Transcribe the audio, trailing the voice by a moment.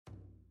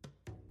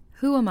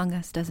Who among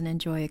us doesn't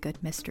enjoy a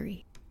good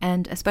mystery?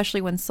 And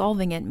especially when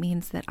solving it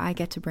means that I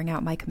get to bring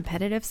out my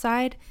competitive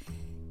side,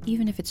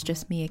 even if it's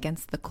just me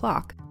against the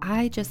clock.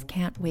 I just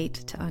can't wait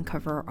to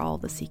uncover all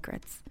the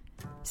secrets.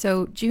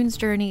 So June's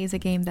Journey is a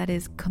game that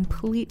is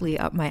completely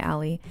up my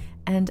alley,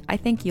 and I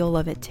think you'll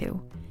love it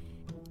too.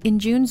 In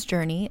June's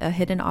Journey, a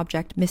hidden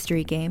object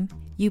mystery game,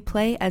 you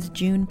play as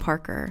June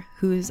Parker,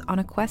 who's on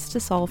a quest to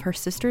solve her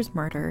sister's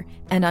murder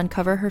and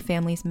uncover her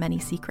family's many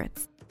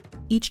secrets.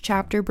 Each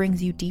chapter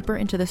brings you deeper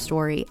into the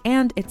story,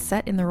 and it's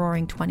set in the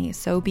Roaring '20s,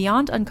 so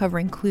beyond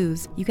uncovering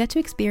clues, you get to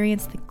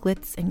experience the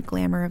glitz and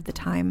glamour of the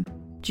time.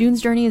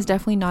 June's Journey is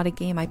definitely not a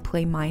game I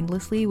play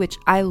mindlessly, which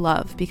I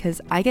love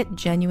because I get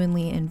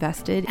genuinely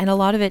invested, and a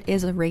lot of it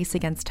is a race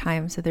against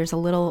time, so there's a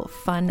little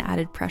fun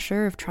added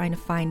pressure of trying to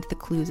find the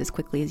clues as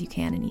quickly as you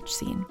can in each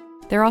scene.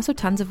 There are also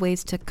tons of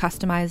ways to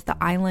customize the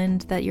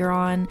island that you're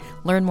on,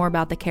 learn more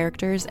about the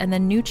characters, and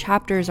then new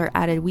chapters are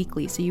added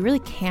weekly, so you really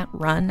can't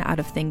run out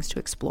of things to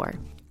explore.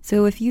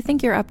 So if you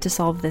think you're up to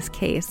solve this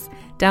case,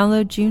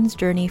 download June's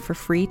Journey for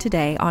free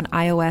today on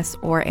iOS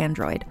or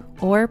Android,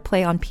 or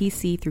play on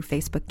PC through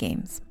Facebook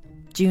Games.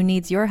 June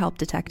needs your help,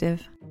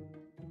 detective.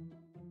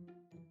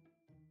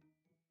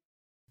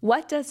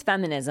 What does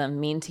feminism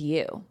mean to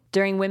you?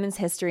 During Women's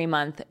History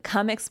Month,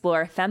 come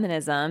explore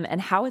feminism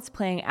and how it's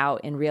playing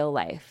out in real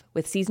life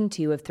with Season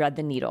 2 of Thread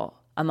the Needle,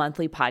 a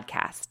monthly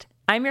podcast.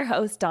 I'm your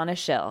host, Donna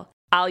Schill.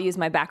 I'll use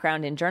my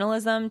background in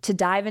journalism to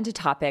dive into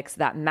topics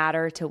that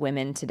matter to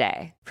women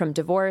today, from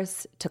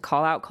divorce to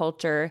call-out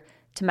culture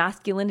to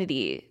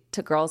masculinity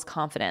to girls'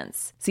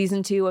 confidence.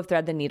 Season 2 of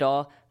Thread the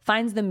Needle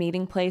finds the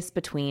meeting place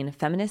between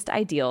feminist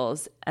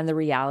ideals and the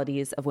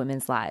realities of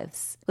women's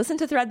lives. Listen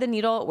to Thread the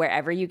Needle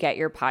wherever you get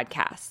your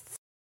podcasts.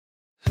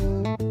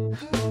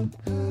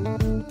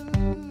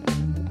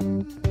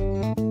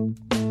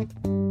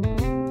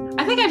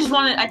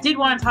 I did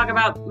want to talk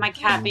about my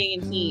cat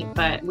being in heat,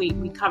 but we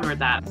covered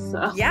that.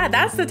 So yeah,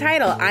 that's the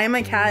title. I am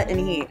a cat in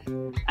heat.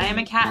 I am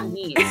a cat in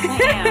heat. I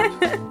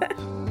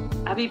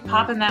am. I be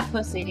popping that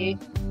pussy.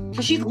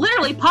 Because she's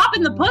literally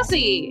popping the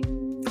pussy.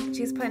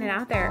 She's putting it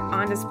out there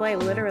on display,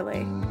 literally.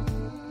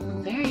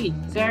 I'm very,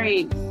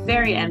 very,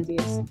 very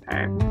envious of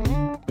her.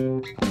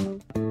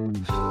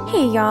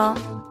 Hey, y'all.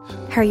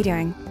 How are you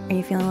doing? Are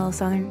you feeling a little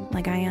southern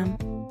like I am?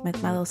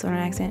 With my little southern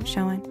accent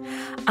showing.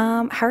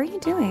 How are you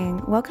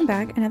doing? Welcome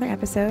back. Another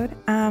episode.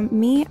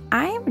 Me,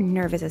 I am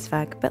nervous as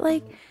fuck, but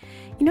like,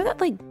 you know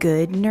that like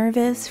good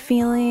nervous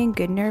feeling,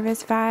 good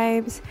nervous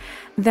vibes?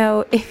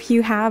 Though if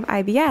you have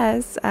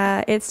IBS,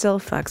 it still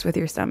fucks with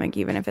your stomach,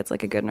 even if it's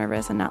like a good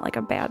nervous and not like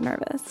a bad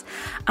nervous.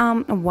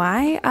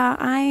 Why?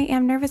 I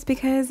am nervous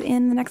because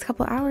in the next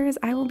couple hours,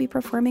 I will be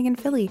performing in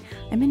Philly.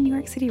 I'm in New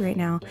York City right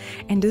now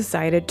and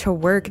decided to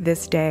work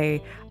this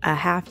day, a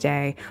half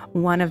day,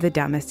 one of the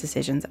dumbest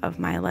decisions of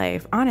my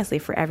life. Honestly,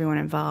 for everyone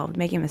involved,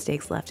 making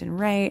mistakes left and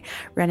right,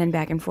 running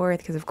back and forth.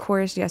 Because of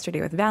course,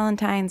 yesterday with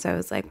Valentine's, I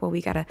was like, well,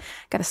 we gotta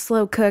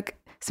slow cook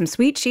some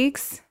sweet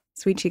cheeks.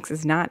 Sweet Cheeks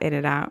is not in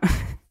it out.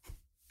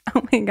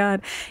 Oh my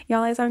God.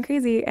 Y'all, I sound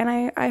crazy. And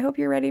I hope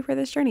you're ready for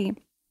this journey.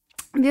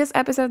 This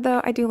episode,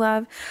 though, I do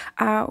love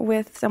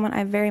with someone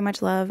I very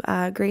much love,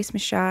 Grace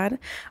Michaud.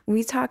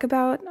 We talk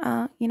about,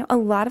 a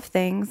lot of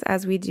things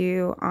as we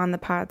do on the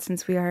pod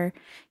since we are,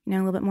 a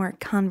little bit more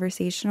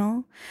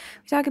conversational.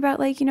 We talk about,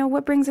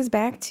 what brings us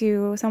back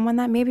to someone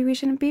that maybe we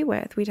shouldn't be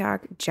with. We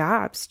talk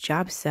job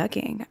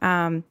sucking.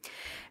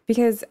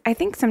 Because I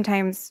think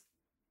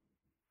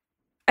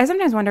I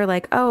sometimes wonder,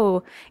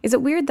 is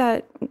it weird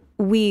that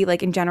we,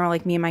 in general,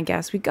 me and my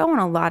guests, we go on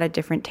a lot of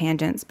different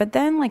tangents, but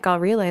then, I'll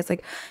realize,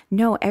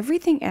 no,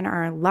 everything in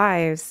our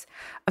lives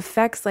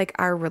affects,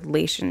 our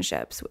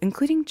relationships,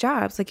 including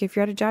jobs. If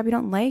you're at a job you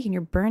don't like and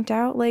you're burnt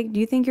out, do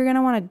you think you're going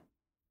to want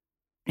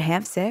to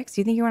have sex?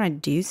 Do you think you want to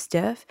do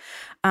stuff?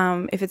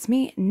 If it's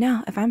me,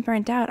 no. If I'm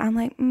burnt out, I'm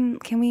like,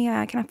 can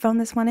I phone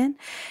this one in?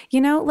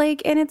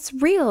 And it's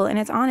real and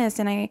it's honest.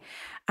 And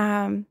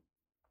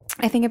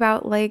I think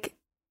about,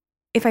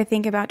 if I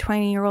think about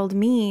 20-year-old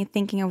me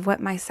thinking of what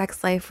my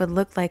sex life would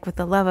look like with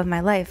the love of my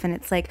life, and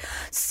it's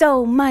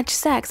so much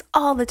sex,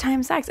 all the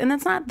time sex. And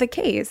that's not the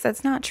case.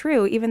 That's not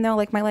true. Even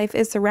though my life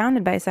is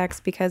surrounded by sex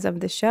because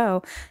of the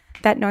show,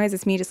 that noise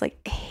is me just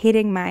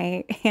hitting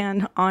my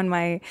hand on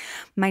my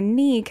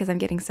knee because I'm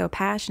getting so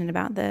passionate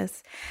about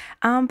this.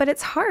 But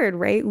it's hard,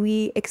 right?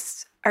 We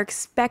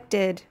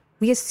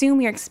assume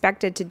we are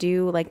expected to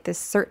do this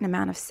certain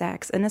amount of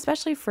sex. And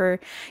especially for,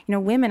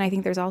 women, I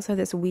think there's also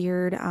this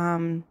weird,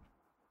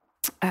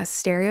 a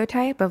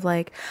stereotype of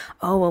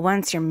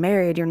once you're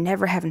married, you're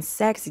never having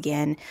sex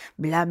again,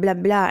 blah, blah,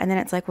 blah. And then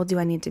it's well, do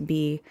I need to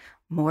be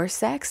more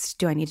sex?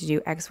 Do I need to do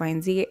X, Y,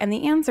 and Z? And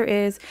the answer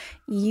is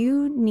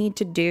you need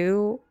to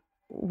do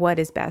what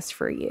is best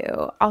for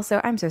you.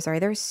 Also, I'm so sorry.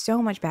 There's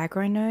so much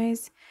background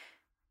noise.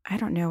 I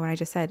don't know what I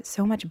just said.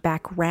 So much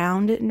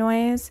background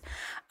noise.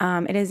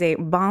 It is a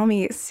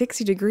balmy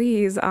 60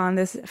 degrees on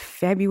this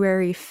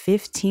February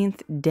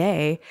 15th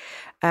day.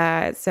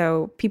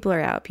 So people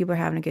are out. People are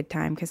having a good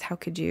time because how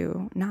could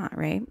you not,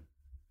 right?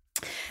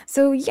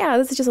 So yeah,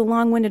 this is just a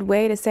long-winded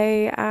way to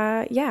say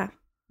yeah,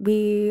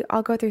 we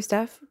all go through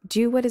stuff.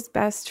 Do what is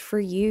best for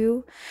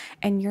you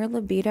and your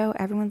libido.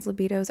 Everyone's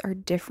libidos are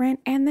different.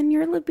 And then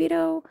your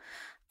libido,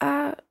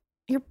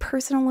 your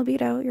personal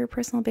libido, your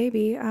personal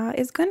baby,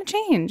 is going to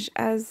change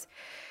as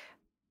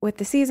with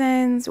the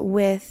seasons,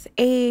 with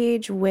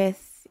age,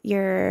 with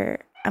your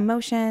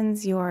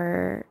emotions,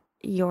 your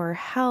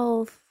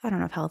health. I don't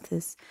know if health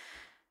is,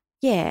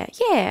 yeah.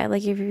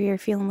 Like if you're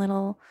feeling a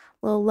little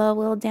low,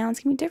 little down, it's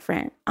gonna be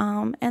different.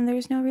 And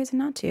there's no reason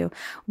not to.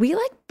 We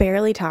like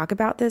barely talk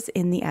about this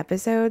in the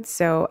episode.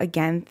 So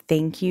again,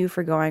 thank you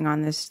for going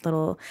on this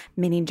little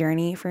mini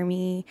journey for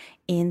me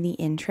in the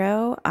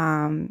intro.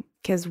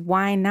 Because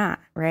why not,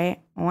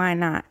 right? Why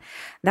not?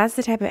 That's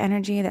the type of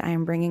energy that I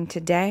am bringing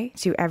today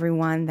to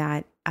everyone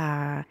that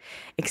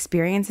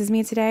experiences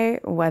me today,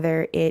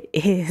 whether it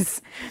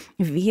is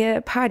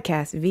via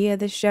podcast, via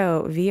the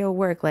show, via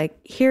work. Like,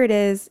 here it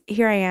is.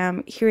 Here I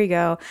am. Here we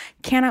go.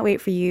 Cannot wait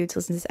for you to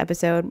listen to this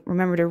episode.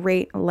 Remember to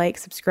rate, like,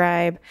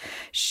 subscribe,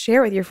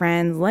 share with your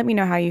friends. Let me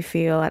know how you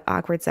feel at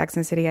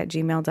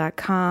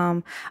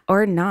awkwardsexandcity@gmail.com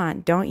or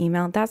not. Don't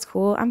email. That's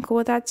cool. I'm cool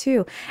with that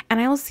too. And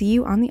I will see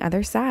you on the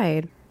other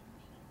side.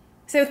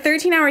 So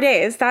 13-hour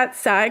days, that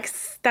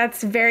sucks.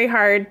 That's very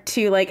hard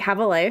to like have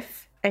a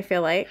life, I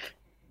feel like.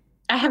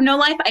 I have no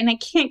life and I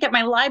can't get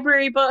my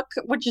library book,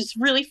 which is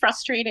really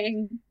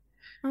frustrating.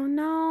 Oh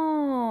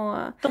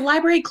no. The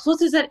library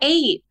closes at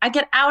 8. I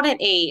get out at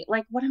 8.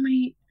 Like, what am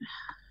I?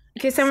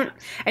 Okay,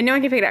 and no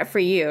one can pick it up for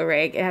you,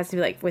 right? It has to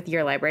be like with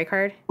your library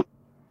card.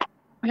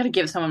 I gotta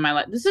give someone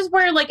my This is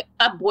where like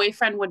a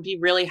boyfriend would be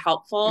really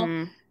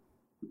helpful.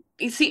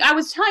 You see, I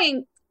was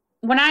telling,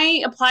 when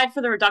I applied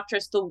for the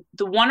Reductress, the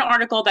one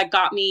article that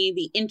got me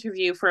the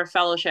interview for a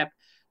fellowship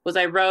was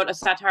I wrote a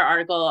satire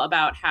article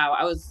about how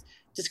I was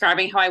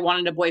describing how I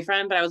wanted a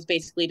boyfriend, but I was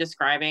basically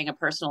describing a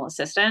personal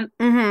assistant.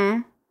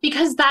 Mm-hmm.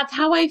 Because that's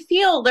how I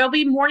feel. There'll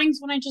be mornings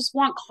when I just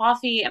want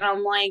coffee and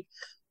I'm like,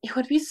 it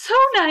would be so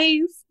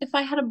nice if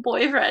I had a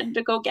boyfriend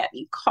to go get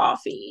me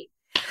coffee.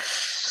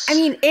 I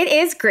mean, it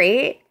is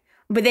great,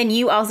 but then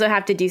you also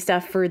have to do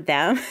stuff for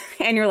them.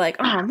 And you're like,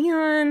 oh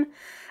man,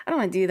 I don't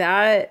want to do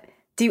that.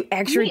 Do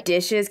extra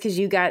dishes because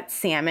you got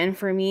salmon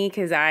for me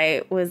because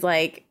I was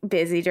like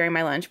busy during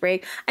my lunch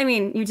break. I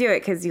mean, you do it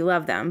because you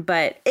love them,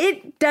 but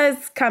it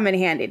does come in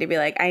handy to be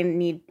like, I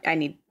need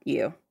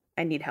you.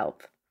 I need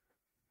help.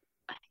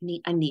 I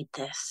need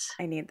this.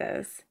 I need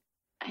this.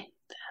 I need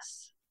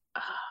this.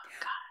 Oh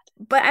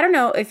God. But I don't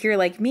know if you're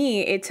like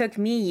me. It took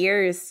me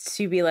years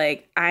to be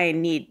like, I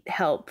need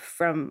help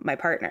from my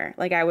partner.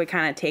 Like I would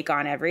kind of take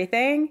on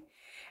everything.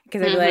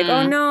 Because I'd be like,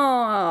 oh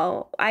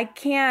no, I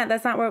can't.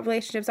 That's not what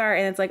relationships are.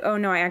 And it's like, oh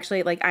no, I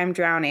actually like I'm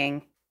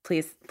drowning.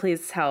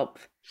 Please help.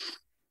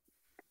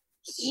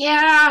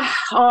 Yeah.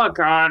 Oh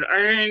God.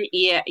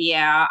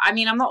 Yeah. I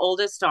mean, I'm the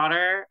oldest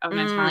daughter of an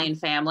Italian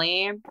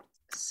family,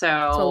 so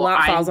a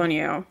lot falls on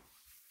you.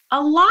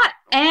 A lot,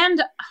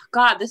 and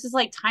God, this is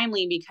like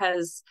timely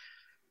because,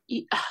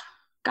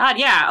 God,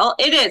 yeah,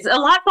 it is. A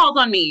lot falls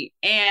on me,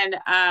 and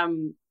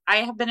I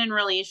have been in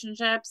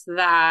relationships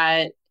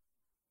that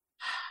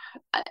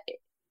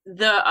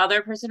the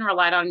other person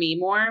relied on me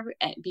more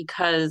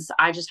because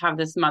I just have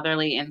this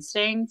motherly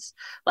instinct.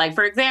 Like,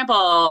 for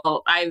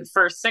example,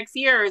 for 6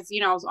 years,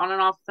 I was on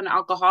and off with an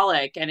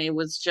alcoholic, and it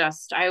was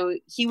just,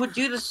 he would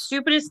do the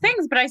stupidest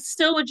things, but I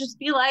still would just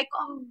be like,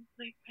 oh,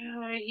 like,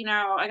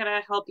 I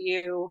gotta help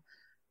you,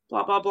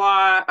 blah, blah,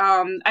 blah.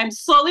 I'm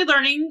slowly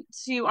learning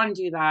to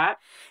undo that.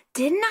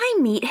 Didn't I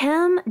meet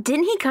him?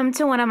 Didn't he come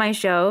to one of my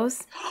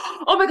shows?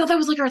 Oh my God, that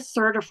was like our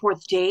 3rd or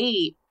 4th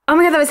date. Oh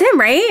my God, that was him,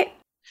 right?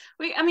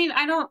 Wait, I mean,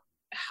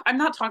 I'm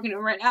not talking to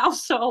him right now,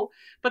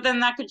 but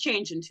then that could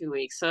change in 2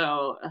 weeks,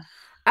 so.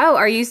 Oh,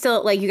 are you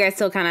still, like, you guys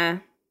still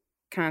kind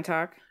of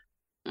talk?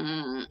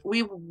 Oh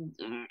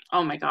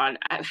my God,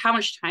 how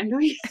much time do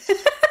we?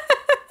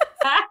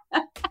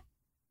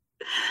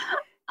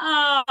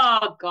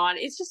 Oh God,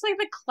 it's just like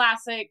the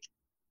classic,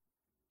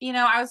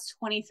 I was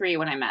 23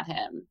 when I met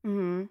him.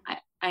 Mm-hmm.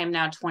 I am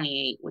now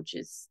 28,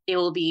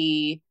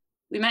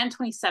 we met in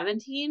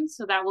 2017,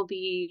 so it'll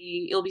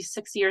be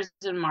 6 years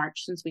in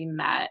March since we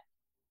met.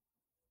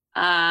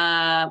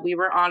 We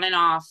were on and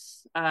off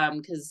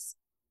because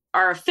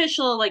our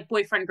official like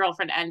boyfriend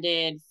girlfriend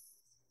ended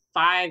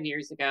 5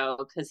 years ago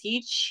because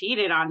he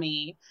cheated on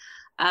me.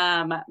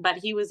 But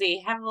he was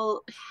a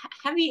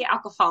heavy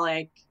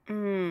alcoholic.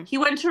 He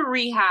went to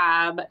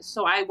rehab,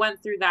 so I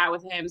went through that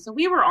with him. So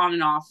we were on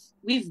and off.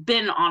 We've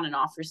been on and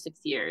off for 6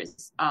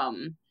 years.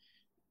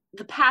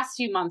 The past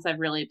few months I've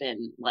really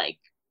been like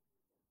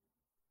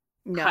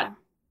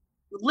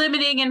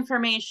limiting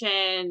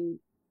information,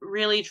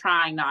 really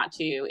trying not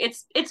to.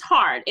 It's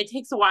hard. It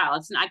takes a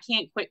while. I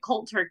can't quit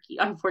cold turkey,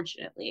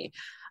 unfortunately.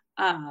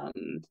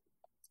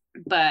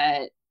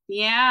 But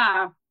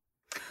yeah.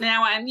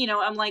 Now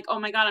I'm like, oh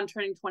my God, I'm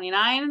turning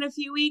 29 in a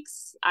few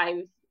weeks.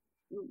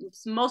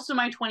 Most of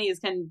my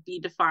 20s can be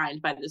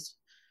defined by this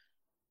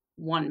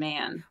one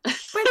man.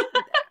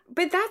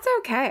 but that's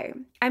okay.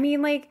 I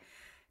mean, like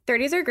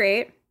 30s are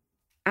great.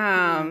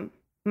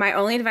 My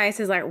only advice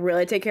is like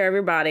really take care of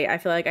your body. I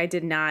feel like I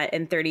did not,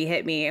 and 30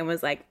 hit me and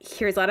was like,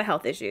 here's a lot of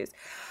health issues.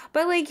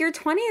 But like your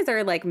 20s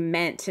are like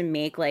meant to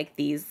make like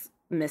these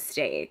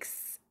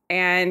mistakes,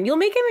 and you'll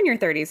make them in your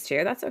 30s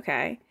too. That's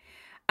okay.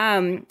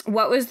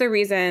 What was the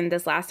reason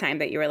this last time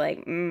that you were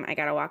like, I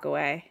gotta walk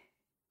away?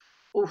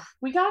 Oof,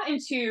 we got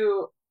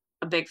into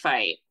a big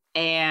fight,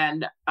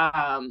 and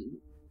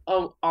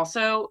oh,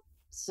 also,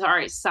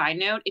 sorry, side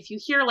note, if you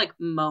hear like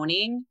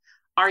moaning,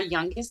 our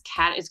youngest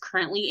cat is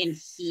currently in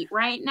heat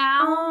right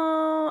now.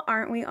 Oh,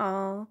 aren't we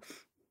all?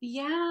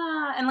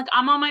 Yeah, and like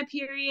I'm on my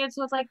period,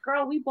 so it's like,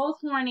 girl, we both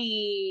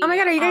horny. Oh my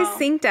God, are you guys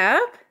synced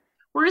up?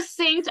 We're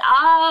synced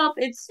up.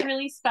 It's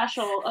really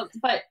special.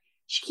 But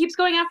she keeps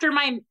going after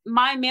my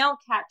male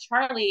cat,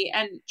 Charlie,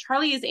 and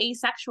Charlie is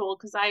asexual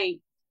because I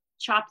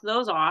chopped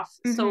those off.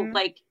 So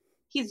like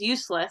he's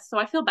useless. So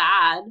I feel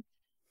bad.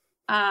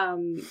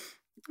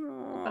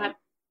 But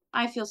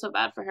I feel so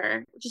bad for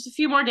her. Just a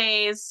few more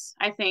days,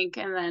 I think,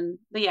 and then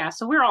but yeah,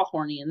 so we're all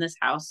horny in this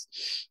house.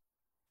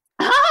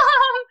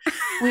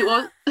 We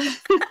will.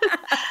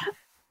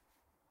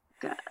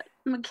 God,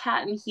 I'm a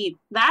cat in heat.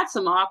 That's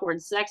some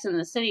awkward Sex in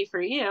the City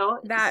for you.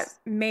 That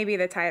may be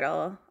the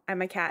title.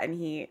 I'm a cat in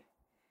heat.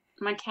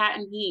 My cat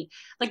in heat.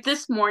 Like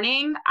this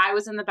morning, I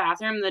was in the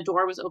bathroom and the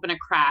door was open a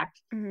crack.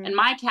 And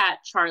my cat,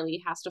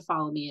 Charlie, has to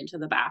follow me into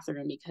the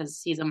bathroom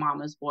because he's a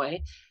mama's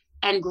boy.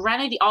 And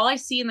Grenadine, all I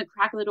see in the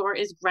crack of the door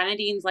is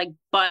Grenadine's like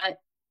butt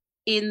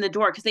in the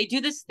door. Because they do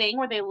this thing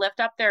where they lift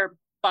up their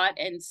butt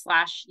and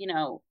slash,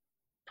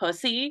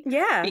 pussy.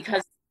 Yeah.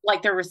 Because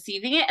like they're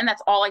receiving it. And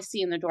that's all I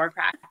see in the door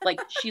crack. Like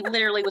she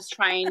literally was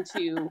trying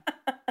to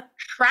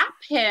trap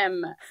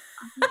him.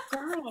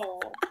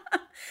 Girl.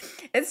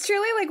 It's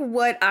truly like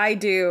what I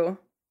do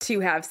to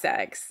have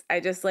sex. I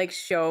just like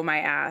show my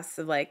ass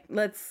of like,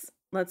 let's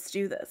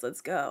do this.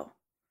 Let's go.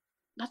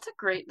 That's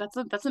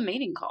a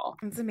mating call.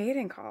 It's a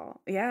mating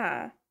call.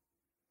 Yeah.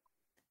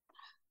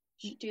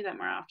 Should do that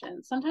more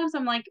often. Sometimes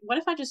I'm like, what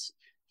if I just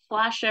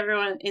flashed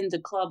everyone into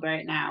club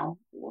right now?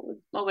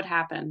 What would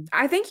happen?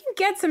 I think you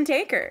get some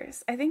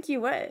takers. I think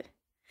you would.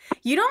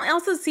 You don't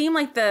also seem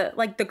like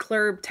the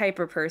club type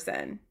of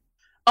person.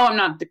 Oh, I'm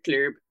not the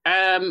club.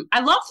 I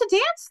love to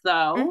dance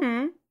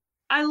though.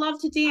 I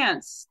love to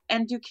dance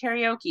and do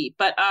karaoke,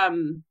 but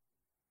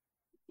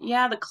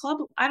yeah, the club.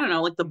 I don't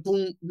know, like the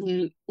boom,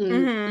 boom,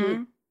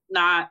 boom,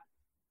 not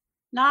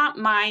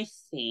my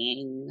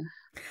thing.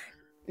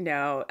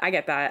 No, I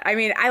get that. I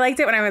mean, I liked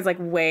it when I was like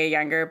way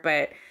younger,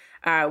 but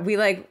we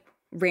like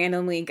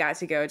randomly got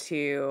to go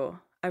to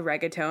a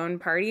reggaeton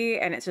party,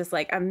 and it's just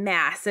like a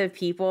mass of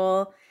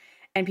people.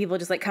 And people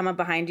just like come up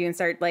behind you and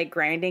start like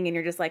grinding, and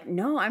you're just like,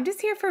 no, I'm just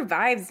here for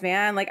vibes,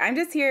 man. Like I'm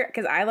just here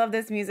because I love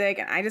this music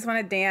and I just want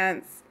to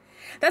dance.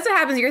 That's what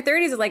happens in your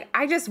 30s is like,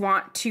 I just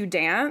want to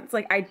dance.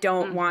 Like I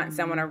don't want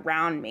someone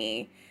around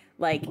me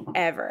like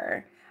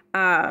ever.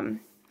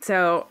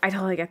 So I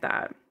totally get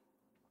that.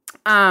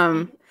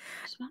 I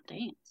just want to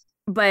dance.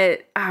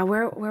 But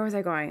where was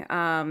I going?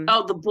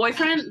 The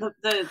boyfriend,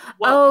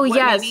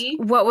 yes. Maybe?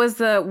 What's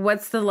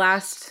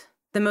the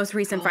most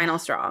recent final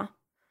straw?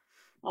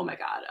 Oh my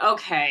God.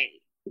 Okay.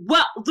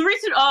 Well, the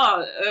recent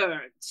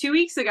 2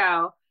 weeks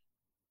ago,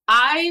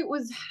 I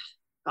was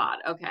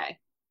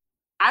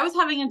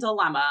having a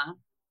dilemma,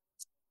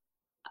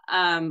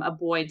 a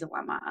boy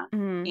dilemma.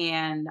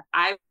 And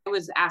I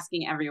was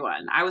asking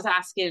everyone. I was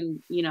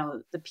asking,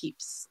 the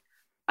peeps.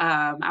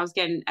 I was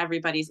getting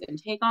everybody's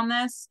intake on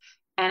this.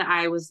 And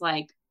I was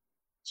like,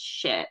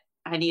 shit,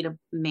 I need a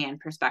man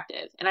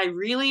perspective. And I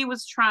really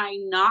was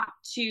trying not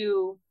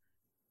to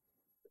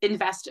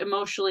invest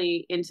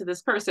emotionally into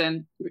this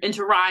person,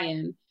 into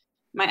Ryan,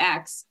 my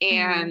ex.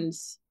 And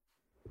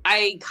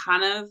I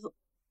kind of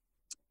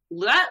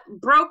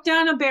broke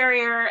down a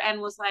barrier and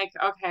was like,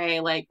 okay,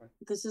 like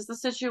this is the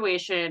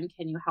situation.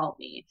 Can you help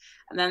me?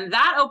 And then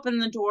that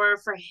opened the door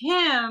for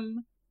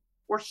him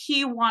where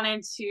he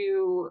wanted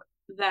to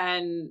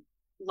then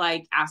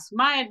like ask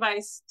my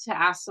advice to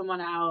ask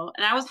someone out.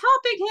 And I was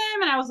helping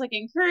him and I was like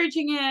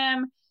encouraging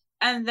him.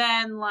 And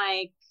then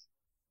like,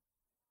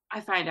 I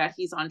find out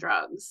he's on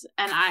drugs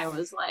and I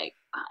was like,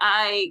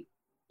 I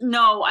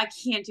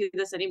can't do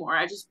this anymore.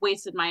 I just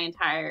wasted my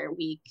entire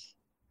week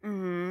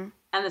and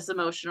this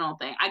emotional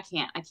thing. I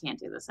can't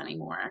do this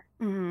anymore.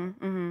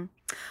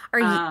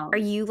 Are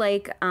you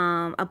like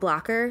a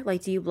blocker?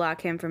 Like, do you block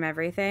him from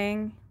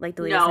everything? Like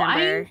delete his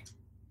number?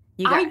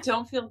 I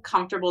don't feel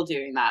comfortable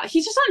doing that.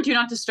 He's just on do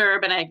not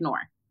disturb and I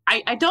ignore.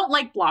 I don't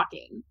like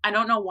blocking. I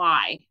don't know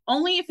why.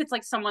 Only if it's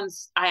like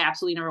someone's I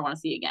absolutely never want to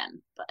see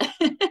again. But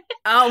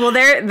oh, well,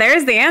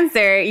 there's the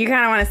answer. You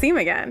kind of want to see him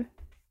again.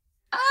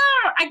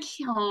 I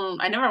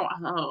can't. I never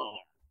want. Oh,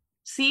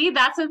 see,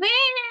 that's a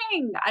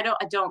thing. I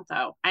don't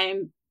though.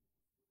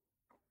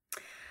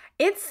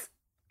 It's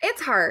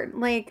hard.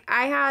 Like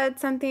I had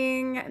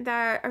something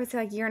that I would say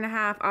like 1.5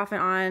 years off and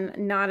on,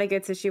 not a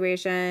good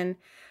situation.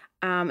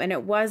 And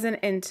it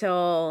wasn't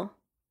until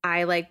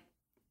I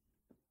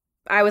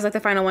was like the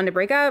final one to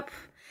break up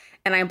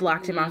and I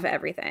blocked him off of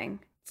everything.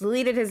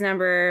 deleted his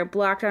number,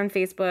 blocked on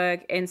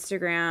Facebook,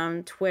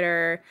 Instagram,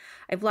 Twitter.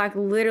 I blocked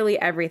literally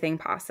everything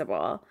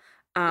possible.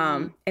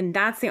 And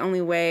that's the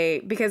only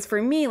way, because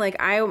for me, like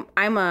I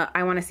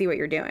want to see what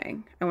you're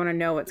doing. I want to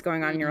know what's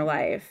going on in your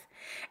life.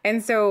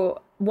 And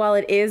so while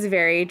it is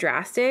very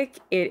drastic,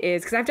 it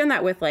is, because I've done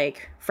that with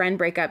like friend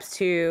breakups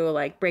too,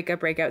 like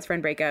breakups,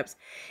 friend breakups,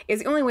 is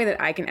the only way that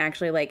I can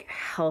actually like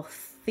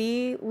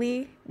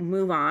healthily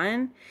move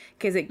on,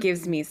 because it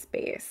gives me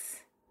space.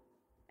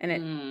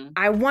 And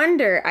I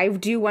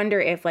do wonder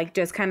if like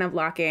just kind of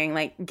blocking,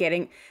 like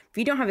if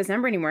you don't have this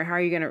number anymore, how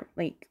are you going to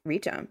like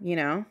reach them, you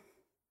know?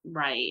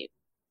 Right.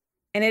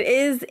 And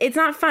it's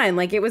not fun.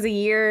 Like it was a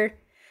year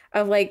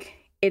of like,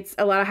 it's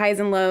a lot of highs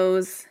and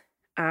lows.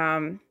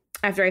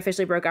 After I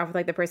officially broke off with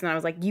like the person, I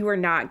was like, you are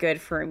not good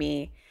for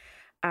me.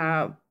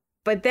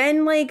 But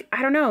then like,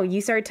 I don't know, you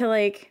start to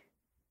like,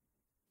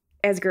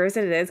 as gross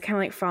as it is, kind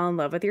of like fall in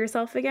love with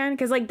yourself again.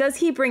 Cause like, does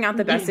he bring out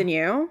the best in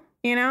you?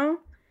 You know?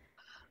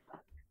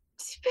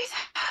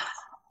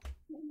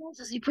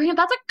 Does he bring it?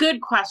 That's a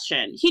good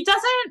question. He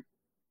doesn't.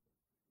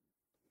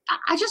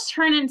 I just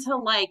turn into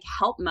like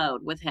help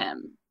mode with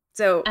him.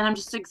 So, and I'm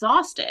just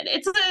exhausted.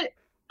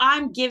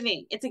 I'm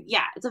giving.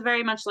 It's a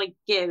very much like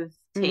give,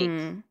 take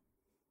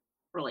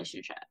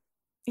relationship.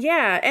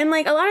 Yeah. And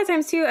like a lot of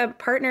times too, a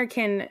partner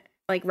can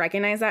like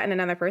recognize that in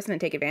another person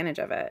and take advantage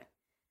of it.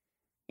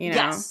 You know?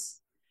 Yes.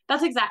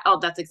 That's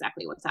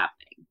exactly what's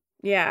happening.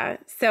 Yeah.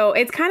 So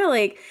it's kind of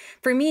like,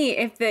 for me,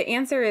 if the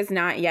answer is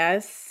not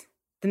yes,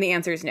 then the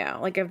answer is no.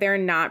 Like if they're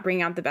not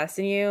bringing out the best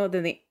in you,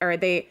 then if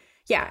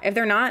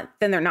they're not,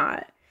 then they're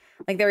not.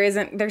 Like there's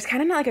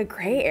kind of not like a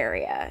gray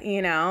area,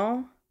 you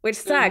know, which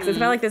sucks. It's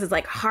not like this is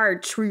like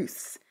hard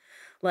truths,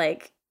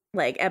 like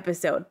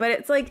episode, but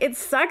it's like, it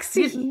sucks,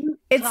 you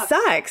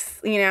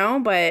know,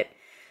 but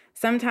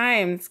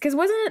sometimes, cause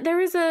wasn't there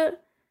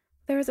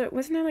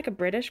like a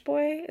British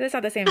boy? That's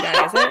not the same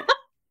guy, is it?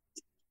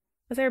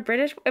 Was there a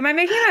British? Am I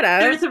making that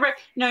up?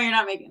 No, you're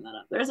not making that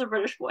up. There's a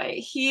British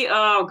boy.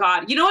 Oh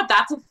God, you know what?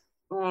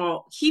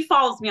 He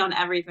follows me on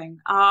everything.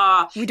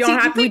 We don't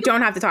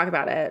have to talk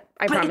about it.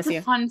 I promise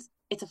you.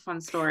 It's a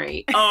fun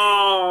story.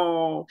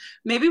 Oh,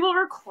 maybe we'll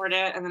record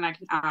it and then I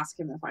can ask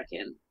him if I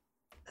can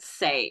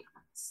say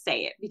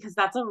it, because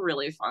that's a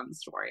really fun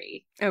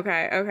story.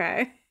 Okay.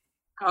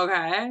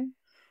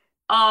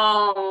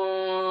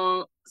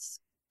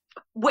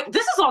 Wait,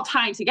 this is all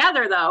tying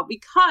together though,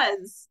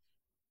 because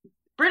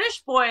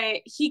British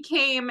boy, he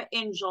came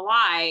in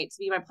July to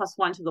be my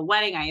 +1 to the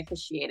wedding I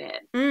officiated.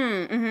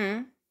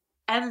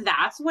 And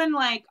that's when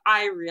like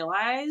I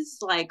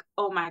realized like,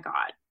 oh my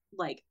God,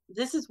 like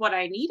this is what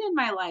I need in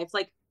my life.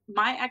 Like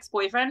my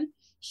ex-boyfriend,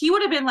 he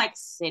would have been like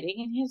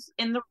sitting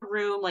in the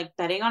room, like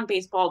betting on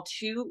baseball,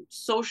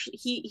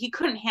 he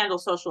couldn't handle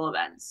social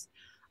events.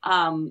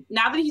 Now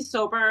that he's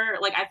sober,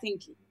 like I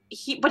think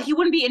but he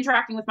wouldn't be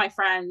interacting with my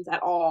friends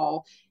at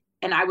all.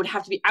 And I would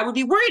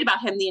be worried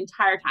about him the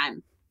entire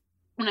time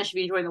when I should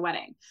be enjoying the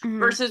wedding.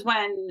 Versus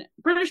when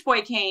British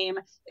boy came,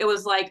 it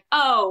was like,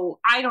 oh,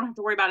 I don't have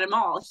to worry about him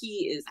all.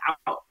 He is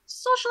out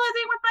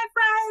socializing with my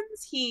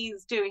friends.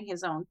 He's doing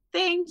his own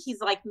thing.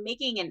 He's like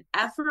making an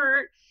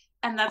effort.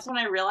 And that's when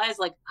I realized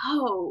like,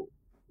 oh,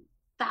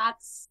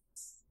 that's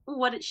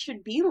what it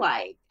should be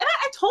like. And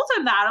I told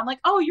him that. I'm like,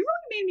 oh, you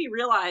really made me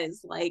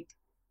realize like,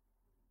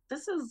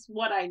 this is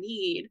what I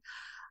need.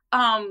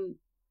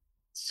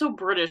 So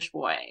British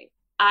boy,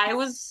 I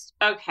was,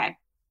 okay.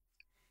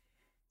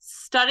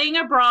 Studying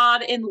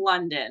abroad in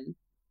London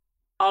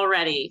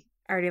already.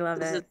 Already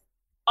love it.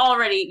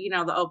 Already, you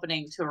know, the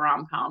opening to a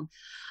rom-com.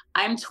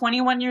 I'm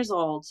 21 years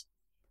old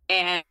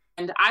and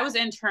I was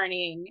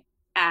interning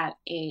at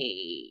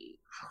a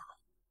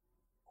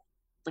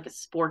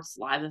sports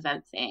live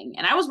event thing.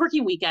 And I was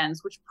working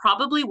weekends, which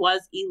probably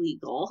was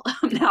illegal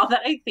now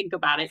that I think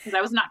about it, because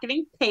I was not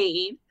getting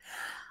paid.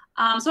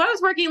 So I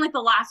was working like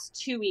the last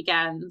 2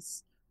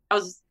 weekends.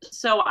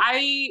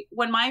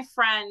 When my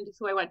friend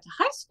who I went to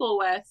high school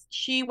with,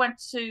 she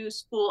went to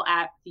school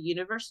at the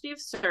University of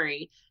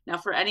Surrey. Now,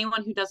 for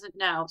anyone who doesn't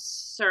know,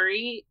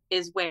 Surrey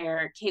is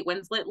where Kate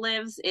Winslet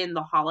lives in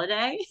The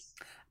Holiday.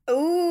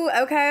 Ooh,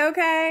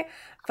 okay.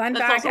 Fun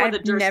fact,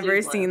 I've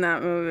never seen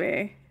that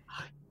movie.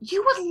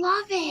 You would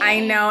love it. I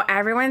know.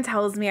 Everyone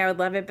tells me I would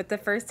love it, but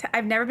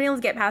I've never been able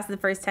to get past the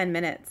first 10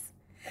 minutes.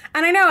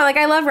 And I know, like,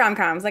 I love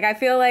rom-coms. Like, I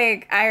feel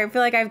like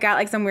I've got,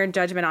 like, some weird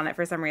judgment on it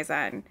for some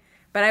reason.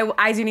 But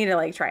I do need to,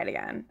 like, try it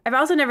again. I've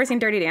also never seen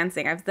Dirty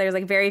Dancing. There's,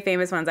 like, very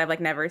famous ones I've, like,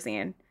 never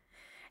seen.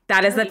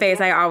 That is the face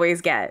I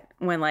always get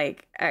when,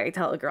 like, I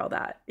tell a girl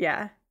that.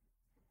 Yeah.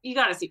 You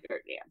gotta see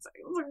Dirty Dancing.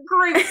 It was a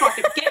great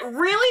fucking... get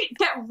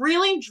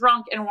really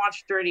drunk and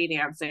watch Dirty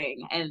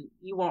Dancing, and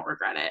you won't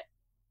regret it.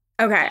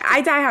 Okay,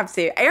 I have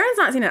to. Aaron's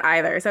not seen it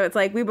either, so it's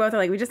like we both are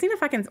like, we just need to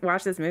fucking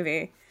watch this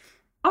movie.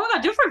 Oh my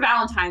God, do it for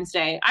Valentine's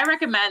Day. I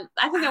think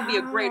that would be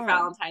a great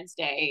Valentine's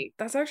Day.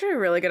 That's actually a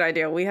really good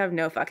idea. We have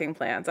no fucking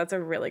plans. That's a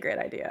really great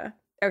idea.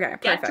 Okay,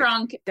 perfect. Get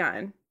drunk.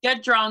 Done.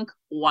 Get drunk,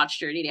 watch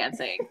Dirty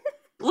Dancing.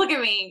 Look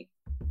at me,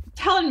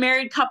 telling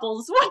married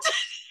couples what to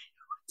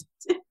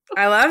do.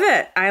 I love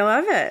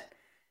it.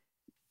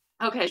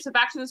 Okay, so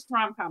back to this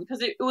rom-com,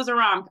 because it was a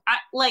rom.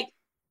 Like,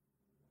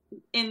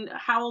 in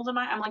how old am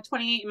I? I'm like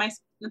 28 in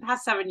the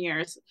past 7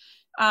 years.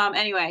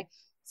 Anyway,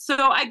 so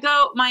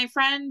my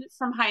friend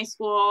from high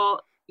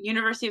school,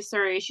 University of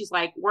Surrey, she's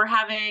like, we're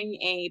having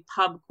a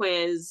pub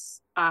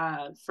quiz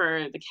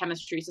for the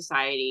chemistry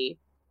society.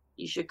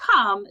 You should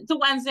come. It's a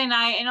Wednesday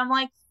night. And I'm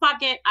like,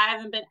 fuck it. I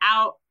haven't been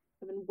out.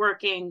 I've been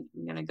working.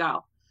 I'm going to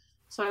go.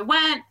 So I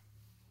went,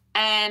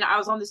 and I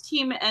was on this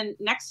team, and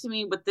next to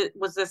me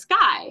was this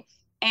guy.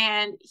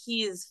 And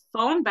his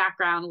phone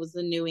background was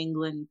the New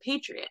England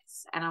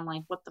Patriots. And I'm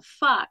like, what the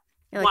fuck?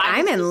 You're like,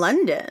 I'm in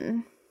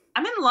London.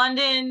 I'm in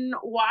London.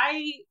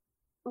 Why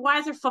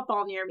is there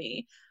football near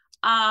me?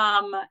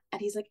 And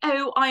he's like,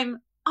 oh, I'm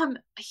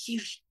a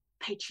huge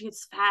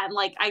Patriots fan.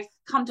 Like, I've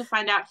come to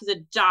find out he's a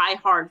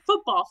diehard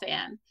football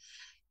fan.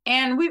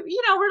 And we're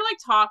like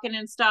talking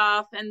and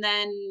stuff. And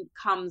then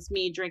comes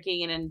me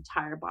drinking an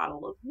entire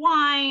bottle of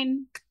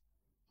wine.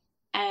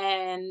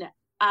 And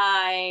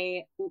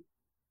I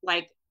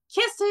like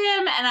kissed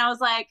him, and I was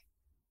like,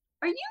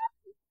 are you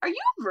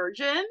a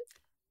virgin?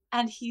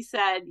 And he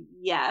said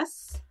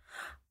yes.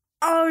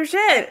 Oh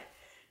shit.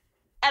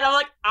 And I'm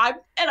like,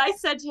 and I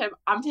said to him,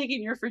 I'm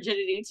taking your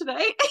virginity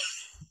today.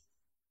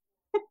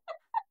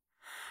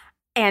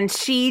 And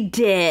she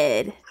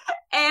did.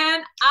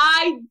 And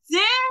I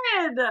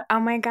did. Oh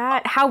my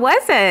God. How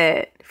was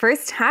it?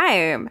 First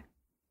time.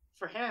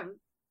 For him,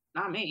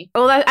 not me.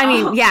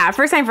 Well, yeah,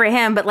 first time for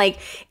him, but like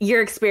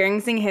you're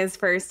experiencing his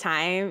first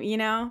time, you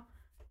know?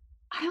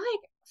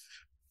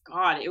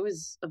 God, it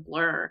was a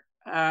blur.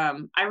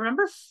 I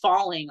remember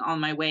falling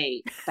on my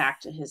way back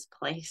to his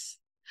place.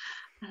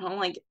 And I'm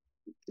like,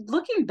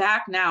 looking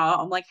back now,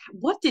 I'm like,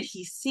 what did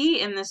he see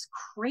in this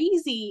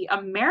crazy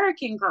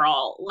American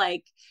girl?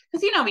 Like,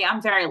 because you know me,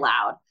 I'm very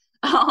loud.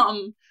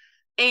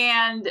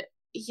 And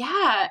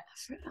yeah,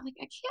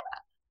 like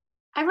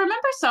I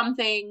remember some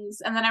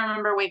things, and then I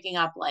remember waking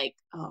up like,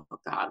 oh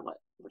God, what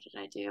did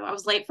I do? I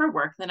was late for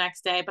work the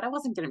next day, but I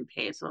wasn't getting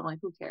paid, so I'm like,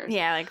 who cares?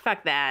 Yeah, like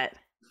fuck that.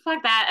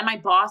 Fuck that. And my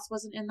boss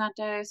wasn't in that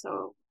day,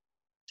 so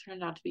it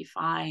turned out to be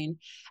fine.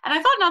 And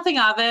I thought nothing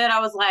of it. I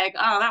was like,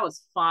 oh, that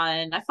was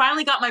fun. I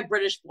finally got my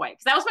British boy,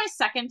 because that was my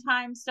second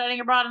time studying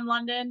abroad in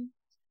London.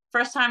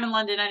 First time in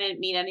London, I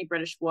didn't meet any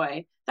British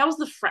boy. That was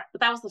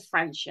the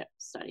friendship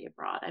study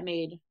abroad. I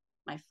made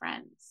my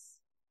friends.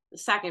 The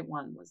second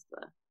one was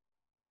the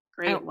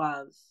great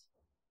love.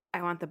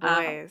 I want the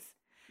boys.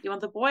 You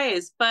want the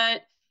boys,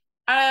 but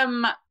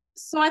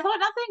so I thought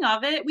nothing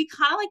of it. We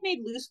kind of like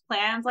made loose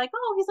plans, like,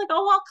 oh, he's like,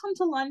 oh, I'll come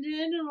to London,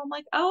 and I'm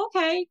like, oh,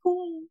 okay,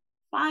 cool,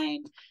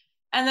 fine.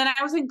 And then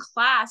I was in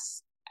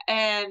class,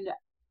 and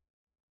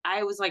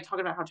I was like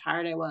talking about how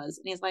tired I was,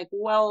 and he's like,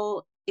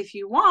 well, if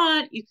you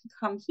want, you can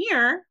come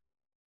here.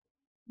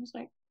 I was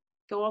like,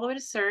 go all the way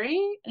to Surrey?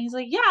 And he's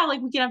like, yeah,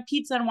 like we can have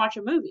pizza and watch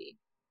a movie.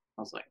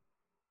 I was like,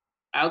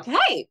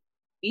 okay,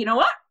 you know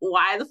what?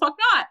 Why the fuck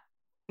not?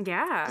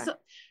 Yeah.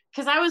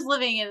 Because I was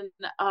living in,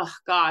 oh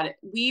God,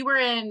 we were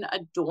in a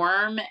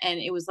dorm, and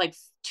it was like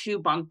 2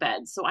 bunk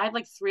beds. So I had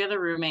like 3 other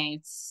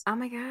roommates. Oh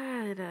my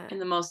God. In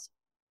the most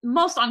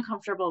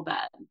uncomfortable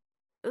bed.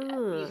 Ugh.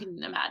 You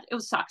can imagine. It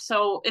was sucked.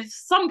 So if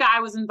some guy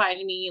was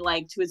inviting me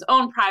like to his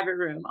own private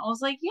room, I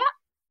was like, yeah,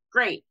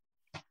 great.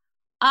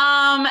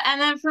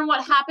 And then from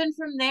what happened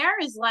from there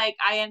is like,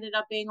 I ended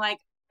up being like,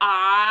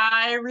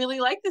 I really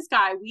like this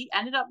guy. We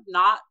ended up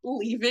not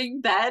leaving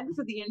bed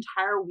for the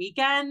entire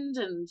weekend,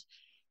 and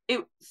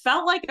it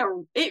felt like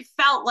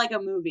a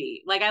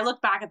movie. Like I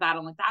look back at that,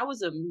 I'm like, that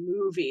was a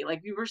movie.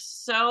 Like we were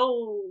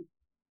so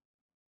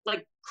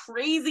like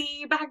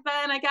crazy back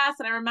then, I guess.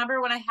 And I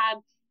remember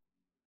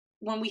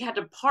when we had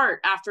to part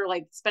after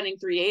like spending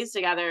 3 days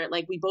together,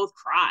 like we both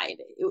cried.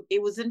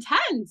 It was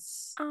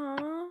intense.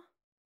 Aww.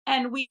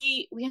 And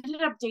we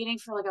ended up dating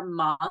for like a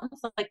month.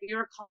 Like we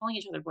were calling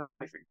each other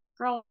boyfriend,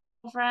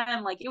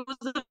 girlfriend. Like it was,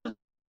 and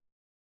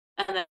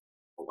then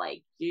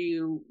like,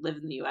 you live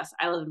in the US,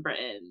 I live in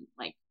Britain.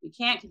 Like we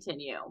can't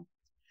continue.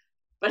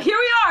 But here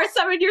we are,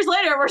 7 years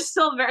later, we're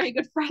still very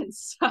good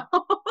friends. So.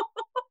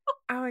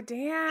 Oh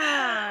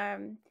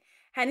damn.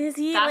 And has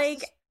he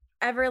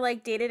ever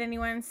like dated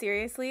anyone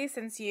seriously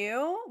since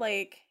you?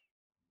 Like,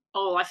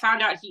 oh, I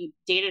found out he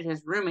dated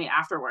his roommate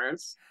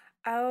afterwards.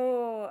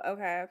 Oh,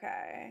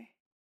 okay.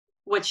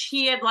 Which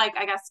he had like,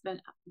 I guess,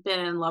 been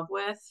in love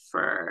with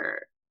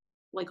for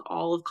like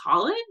all of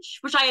college,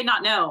 which I had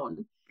not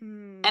known.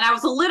 And I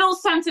was a little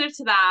sensitive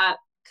to that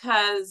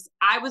because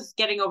I was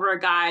getting over a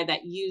guy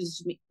that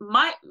used me.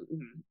 I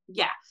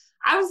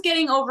was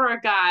getting over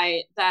a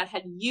guy that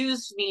had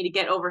used me to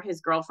get over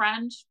his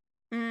girlfriend.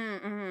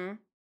 Mm-hmm.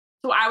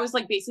 So I was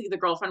like basically the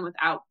girlfriend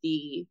without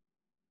the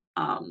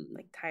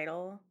like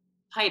title.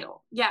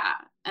 Yeah.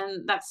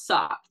 And that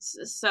sucked.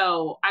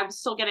 So I was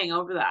still getting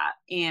over that.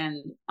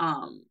 And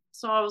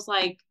so I was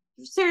like,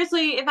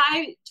 seriously, if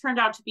I turned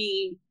out to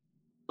be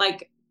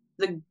like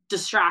the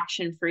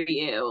distraction for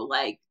you,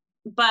 like,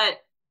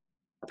 but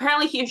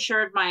apparently he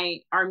assured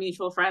our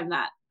mutual friend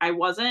that I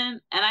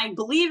wasn't, and I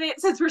believe it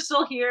since we're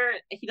still here.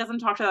 He doesn't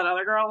talk to that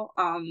other girl.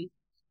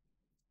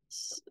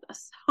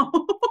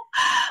 So,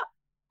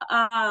 but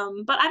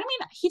I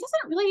mean, he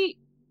doesn't really.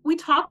 We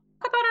talk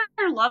about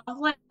our love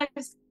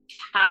lives.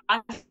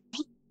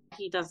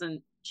 He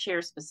doesn't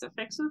share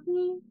specifics with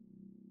me.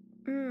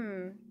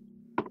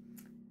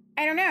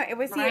 I don't know.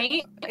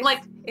 Right?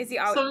 Is he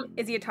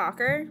a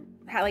talker?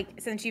 How, like,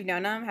 since you've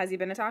known him, has he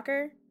been a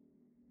talker?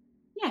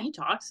 Yeah, he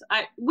talks.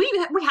 We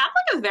had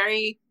like a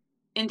very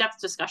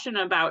in-depth discussion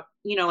about,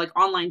 you know, like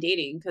online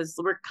dating, because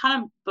we're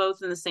kind of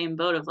both in the same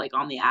boat of like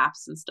on the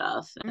apps and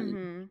stuff,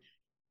 and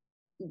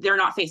they're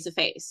not face to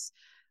face.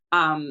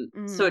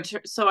 So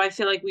I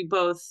feel like we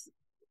both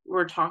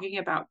were talking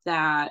about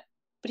that,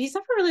 but he's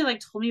never really like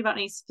told me about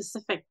any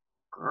specific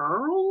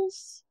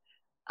girls.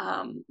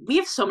 We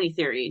have so many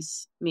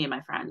theories, me and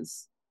my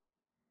friends.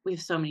 We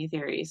have so many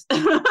theories.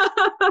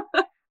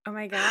 Oh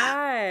my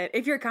God.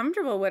 If you're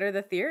comfortable, what are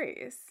the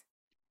theories?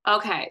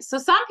 Okay. So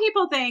some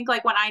people think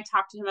like when I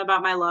talk to him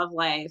about my love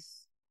life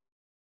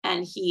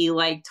and he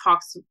like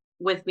talks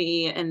with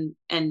me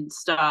and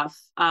stuff.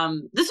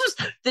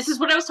 This is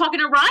what I was talking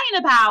to Ryan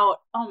about.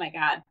 Oh my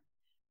God.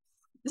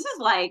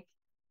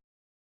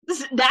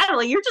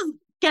 Natalie, you're just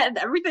getting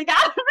everything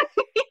out of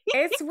me.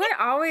 It's what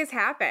always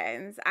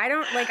happens. I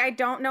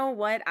don't know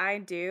what I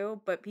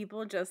do, but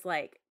people just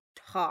like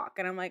talk,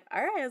 and I'm like,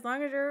 all right, as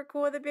long as you're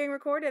cool with it being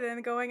recorded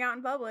and going out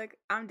in public,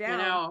 I'm down.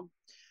 You know,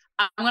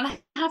 I'm gonna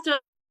have to.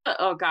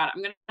 Oh God,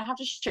 I'm gonna have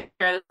to share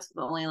this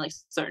with only like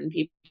certain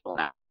people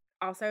now.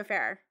 Also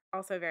fair.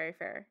 Also very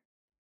fair.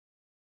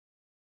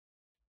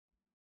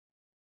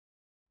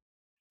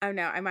 Oh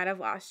no, I might have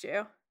lost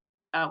you.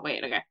 Oh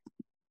wait, okay.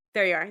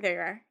 There you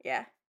are.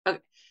 Yeah. Okay.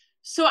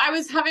 So I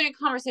was having a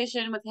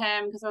conversation with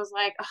him because I was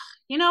like,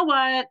 you know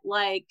what?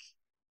 Like,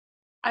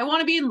 I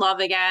want to be in love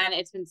again.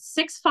 It's been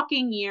 6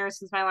 fucking years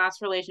since my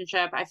last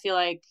relationship. I feel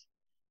like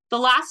the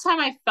last time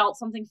I felt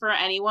something for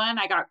anyone,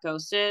 I got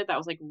ghosted. That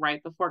was like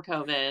right before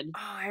COVID. Oh,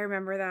 I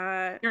remember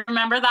that. You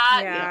remember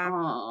that? Yeah.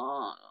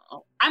 Oh,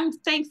 I'm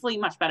thankfully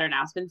much better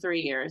now. It's been 3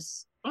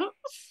 years. I'm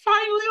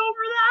finally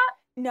over that.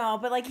 No,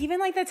 but like even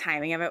like the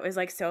timing of it was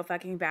like so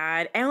fucking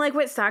bad. And like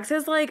what sucks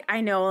is like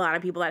I know a lot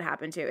of people that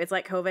happened to. It's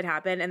like COVID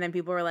happened and then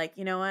people were like,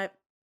 you know what?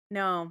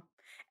 No.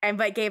 And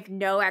but gave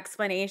no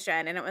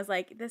explanation. And it was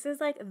like, this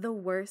is like the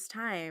worst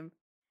time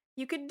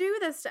you could do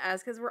this to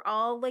us because we're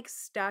all like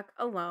stuck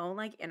alone,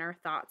 like in our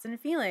thoughts and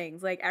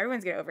feelings. Like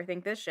everyone's gonna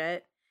overthink this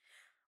shit.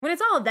 When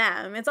it's all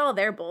them, it's all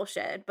their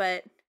bullshit.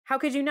 But how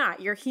could you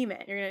not? You're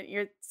human.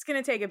 It's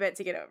gonna take a bit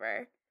to get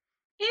over.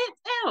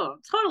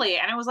 Totally.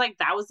 And it was like,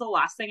 that was the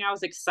last thing I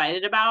was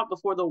excited about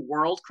before the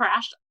world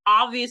crashed.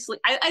 Obviously,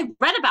 I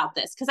read about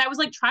this because I was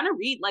like trying to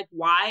read like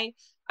why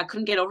I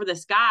couldn't get over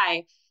this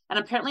guy. And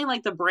apparently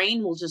like the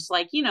brain will just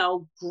like, you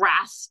know,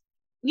 grasp,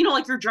 you know,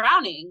 like you're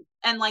drowning.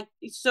 And like,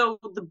 so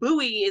the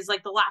buoy is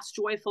like the last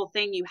joyful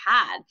thing you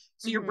had.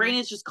 So your brain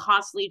is just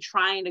constantly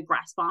trying to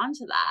grasp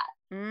onto that.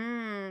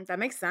 That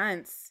makes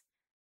sense.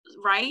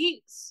 Right?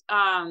 So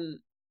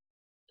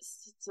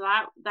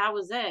that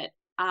was it.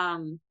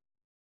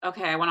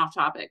 Okay, I went off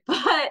topic,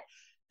 but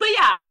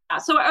yeah.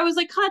 So I was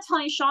like kind of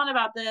telling Sean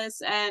about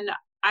this, and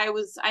I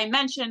was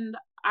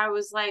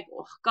like,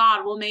 oh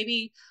God, well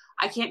maybe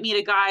I can't meet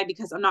a guy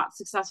because I'm not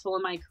successful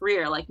in my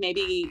career. Like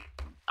maybe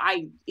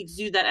I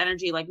exude that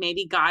energy. Like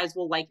maybe guys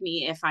will like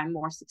me if I'm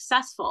more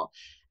successful.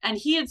 And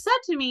he had said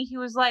to me, he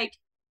was like,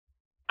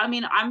 I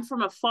mean, I'm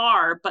from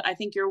afar, but I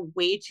think you're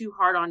way too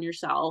hard on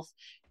yourself.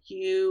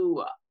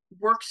 You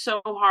work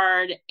so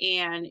hard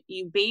and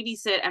you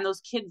babysit and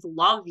those kids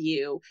love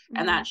you,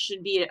 and that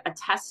should be a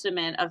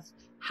testament of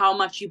how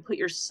much you put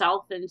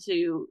yourself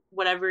into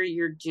whatever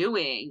you're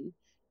doing.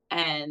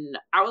 And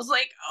I was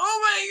like, oh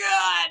my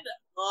God.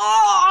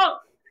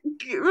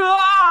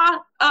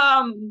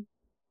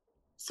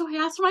 So I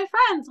asked my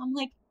friends, I'm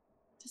like,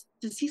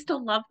 does he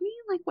still love me?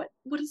 Like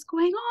what is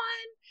going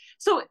on?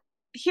 So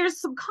here's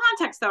some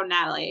context though,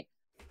 Natalie.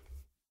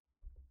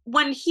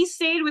 When he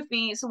stayed with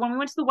me, so when we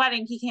went to the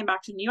wedding, he came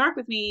back to New York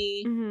with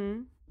me.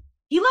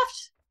 He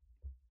left.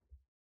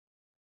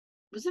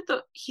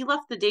 He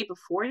left the day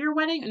before your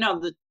wedding?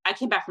 No, I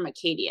came back from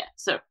Acadia.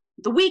 So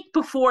the week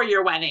before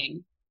your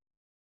wedding,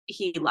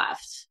 he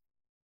left.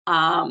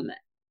 And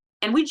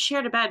we'd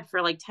shared a bed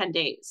for like 10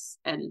 days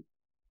and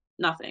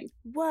nothing.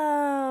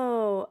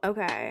 Whoa.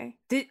 Okay.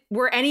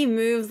 Were any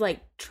moves like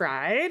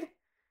tried?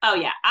 Oh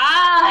yeah,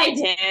 I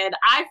did.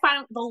 I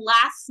found the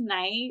last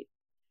night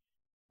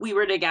we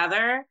were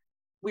together,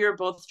 we were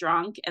both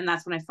drunk, and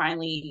that's when I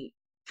finally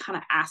kind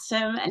of asked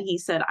him, and he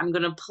said, I'm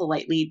going to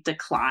politely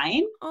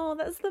decline. Oh,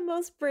 that's the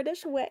most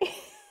British way. And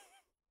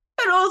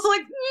I was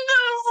like,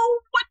 no,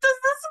 what does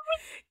this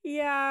mean?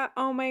 Yeah,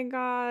 oh my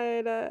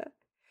God.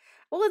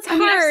 Well, it's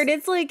hard.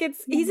 It's like,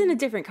 he's in a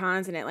different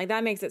continent. Like,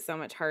 that makes it so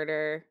much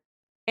harder.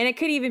 And it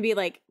could even be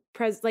like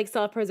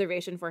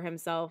self-preservation for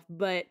himself,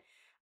 but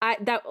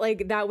that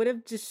would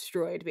have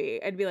destroyed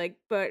me. I'd be like,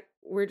 but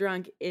we're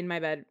drunk in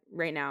my bed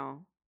right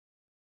now.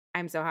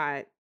 I'm so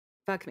hot.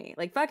 Fuck me.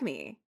 Like, fuck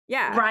me.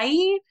 Yeah.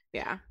 Right?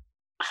 Yeah.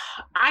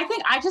 I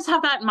think I just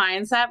have that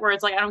mindset where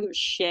it's like, I don't give a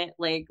shit.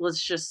 Like,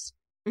 let's just,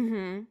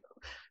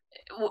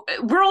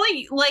 we're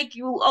only like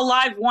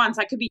alive once.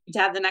 I could be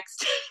dead the next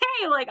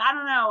day. Like, I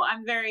don't know.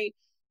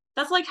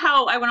 That's like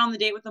how I went on the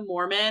date with a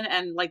Mormon,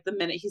 and like the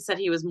minute he said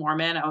he was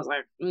Mormon, I was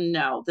like,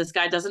 no, this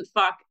guy doesn't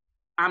fuck.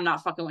 I'm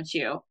not fucking with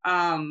you.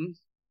 Oh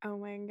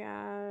my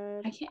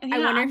God. I can't. I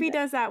wonder if he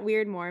does that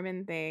weird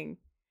Mormon thing.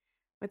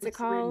 What's it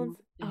called?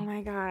 Oh thing?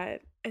 my God.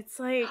 It's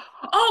like,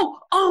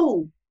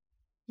 oh.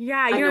 yeah,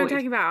 I you know know what I'm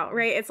talking about,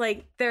 right? It's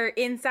like they're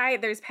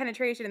inside, there's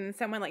penetration, and then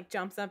someone like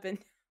jumps up and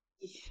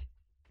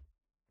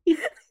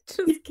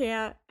just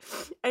can't.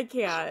 I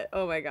can't.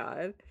 Oh my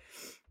God.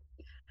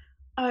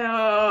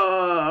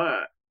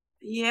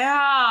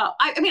 Yeah.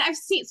 I mean, I've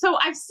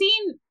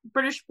seen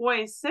British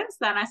boys since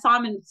then. I saw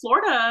him in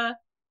Florida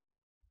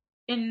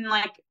in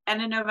like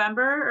end of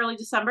November, early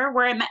December,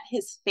 where I met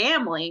his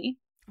family.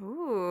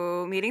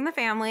 Ooh, meeting the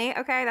family.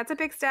 Okay, that's a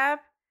big step.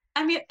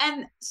 I mean,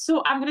 and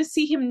so I'm gonna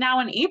see him now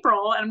in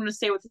April, and I'm gonna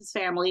stay with his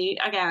family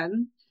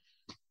again.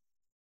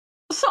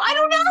 So I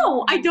don't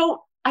know.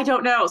 I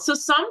don't know. So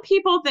some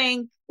people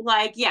think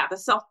like, yeah, the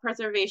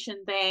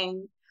self-preservation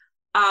thing.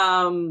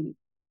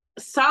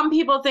 Some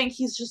people think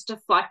he's just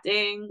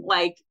deflecting,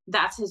 like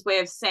that's his way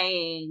of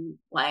saying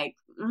like,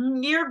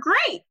 you're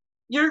great.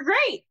 You're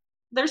great.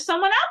 There's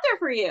someone out there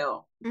for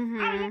you.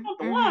 I'm not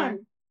the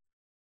one.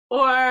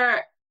 Or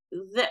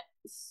the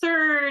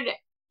third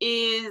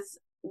is,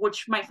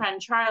 which my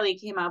friend Charlie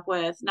came up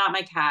with, not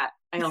my cat.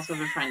 I also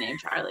have a friend named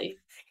Charlie.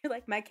 You're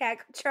like, my cat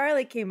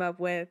Charlie came up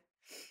with.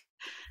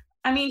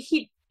 I mean,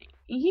 he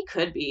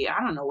could be.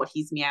 I don't know what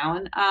he's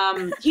meowing.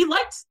 He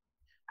liked,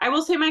 I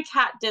will say my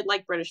cat did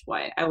like British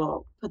Boy. I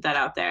will put that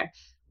out there.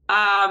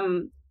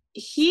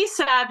 He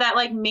said that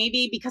like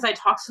maybe because I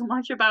talk so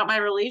much about my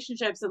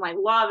relationships and like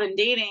love and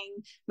dating,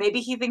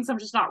 maybe he thinks I'm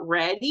just not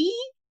ready.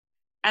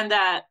 And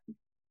that,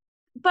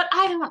 but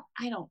I don't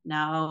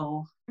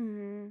know.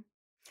 Mm-hmm.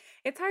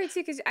 It's hard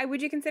too, because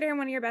would you consider him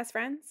one of your best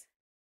friends?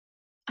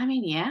 I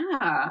mean,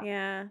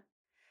 yeah.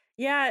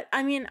 Yeah.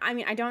 I mean,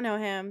 I don't know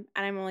him,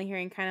 and I'm only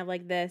hearing kind of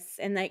like this,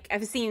 and like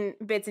I've seen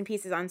bits and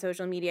pieces on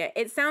social media.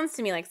 It sounds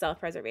to me like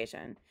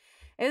self-preservation.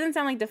 It doesn't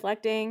sound like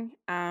deflecting.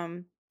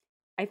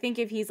 I think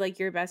if he's like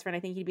your best friend, I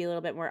think he'd be a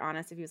little bit more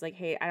honest if he was like,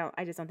 "Hey,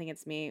 I just don't think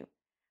it's me."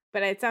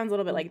 But it sounds a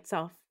little bit like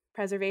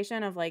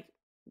self-preservation of like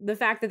the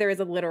fact that there is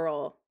a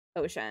literal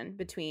ocean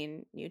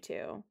between you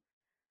two.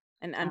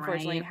 And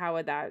unfortunately, right. How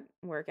would that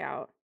work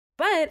out?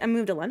 But a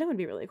move to London would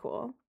be really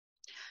cool.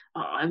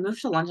 Oh, I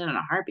moved to London in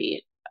a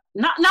heartbeat.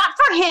 Not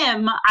for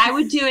him. I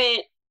would do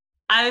it.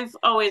 I've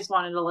always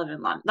wanted to live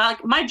in London.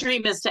 Like my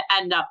dream is to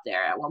end up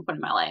there at one point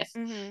in my life.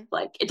 Mm-hmm.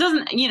 Like it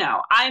doesn't,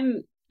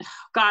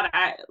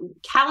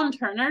 Callum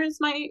Turner is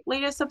my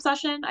latest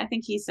obsession. I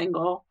think he's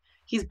single.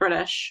 He's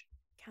British.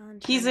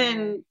 He's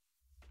in.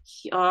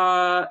 He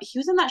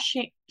was in that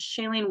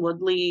Shailene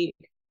Woodley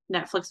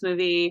Netflix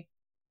movie.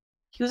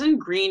 He was in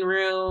Green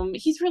Room.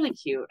 He's really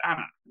cute. I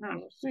don't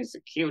know. He's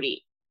a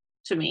cutie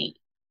to me.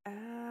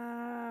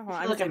 Well,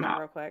 I'm looking him up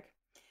real quick.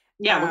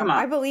 Yeah, look him up.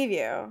 I believe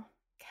you.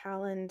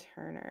 Callum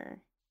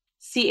Turner.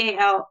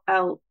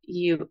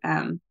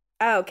 Callum.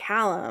 Oh,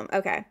 Callum.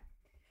 Okay.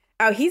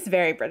 Oh, he's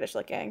very British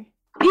looking.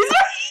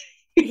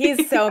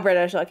 He's so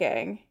British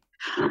looking.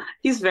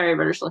 He's very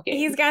British looking.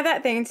 He's got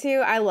that thing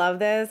too. I love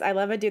this. I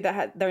love a dude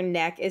that their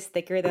neck is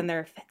thicker than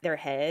their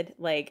head.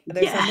 Like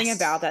there's something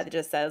about that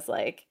just says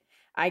like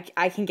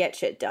I can get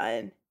shit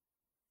done.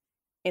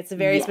 It's a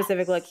very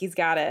specific look. He's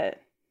got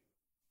it.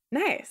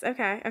 Nice.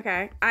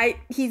 Okay.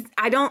 He's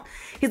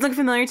looking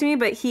familiar to me,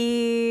 but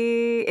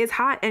he is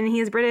hot and he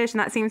is British, and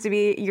that seems to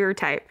be your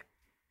type.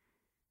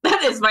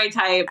 That is my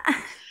type.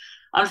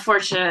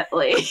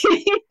 Unfortunately.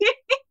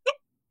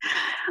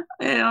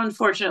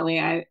 Unfortunately,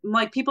 I'm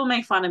like, people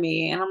make fun of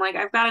me and I'm like,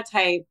 I've got a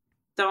type.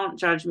 Don't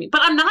judge me.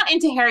 But I'm not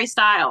into Harry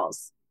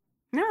Styles.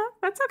 No,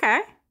 that's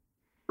okay.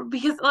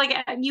 Because like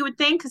you would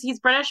think because he's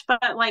British,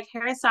 but like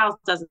Harry Styles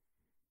doesn't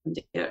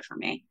do it for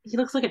me. He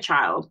looks like a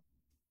child.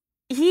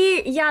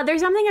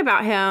 There's something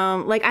about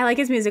him. Like I like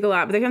his music a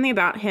lot, but there's something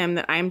about him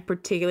that I'm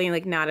particularly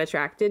like not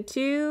attracted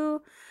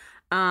to.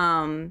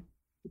 I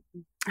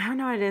don't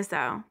know what it is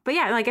though. But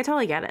yeah, like I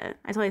totally get it.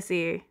 I totally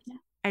see. Yeah.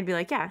 I'd be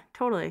like, yeah,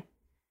 totally.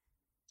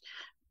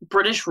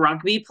 British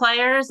rugby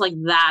players, like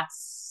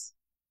that's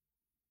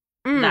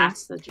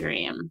the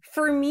dream.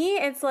 For me,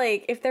 it's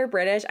like if they're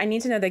British, I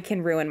need to know they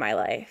can ruin my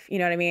life. You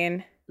know what I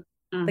mean?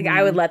 Mm-hmm. Like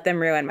I would let them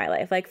ruin my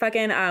life. Like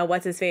fucking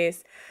what's his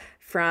face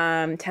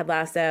from Ted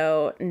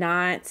Lasso?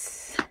 Not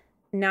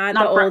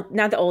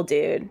the old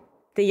dude.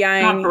 The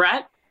young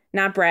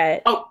Not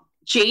Brett. Oh,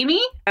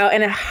 Jamie? Oh,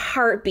 in a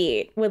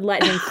heartbeat would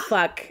let him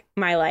fuck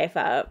my life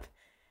up.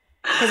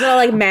 His little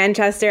like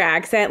Manchester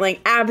accent,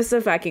 like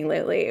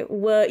absolutely.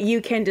 Well,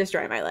 you can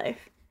destroy my life.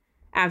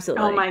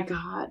 Absolutely. Oh my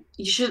God.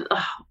 You should,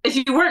 if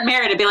you weren't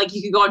married, I'd be like,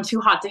 you could go on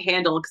Too Hot to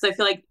Handle because I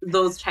feel like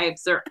those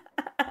types are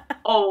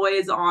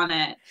always on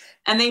it.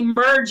 And they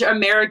merge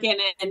American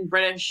and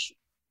British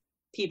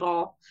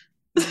people.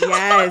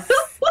 Yes.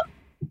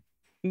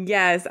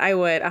 Yes, I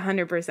would.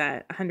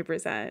 100%.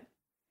 100%.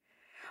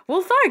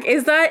 Well, fuck.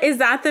 Is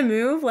that the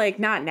move? Like,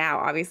 not now,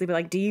 obviously, but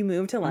like, do you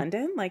move to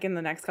London like in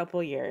the next couple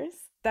of years?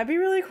 That'd be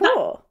really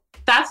cool.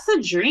 That's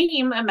the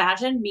dream.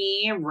 Imagine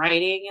me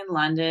writing in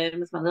London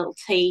with my little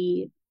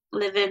tea,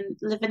 living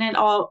it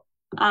all.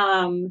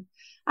 I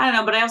don't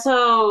know, but I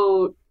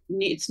also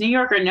it's New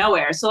York or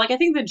nowhere. So like I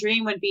think the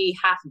dream would be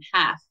half and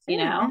half, you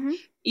know? Mm-hmm.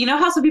 You know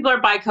how some people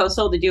are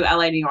bi-coastal to do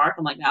LA, New York?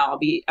 I'm like, no,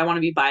 I want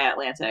to be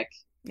bi-Atlantic.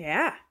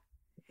 Yeah.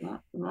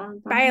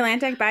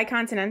 Bi-Atlantic,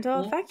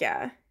 bi-continental. Yeah. Fuck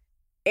yeah.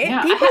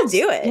 Yeah, people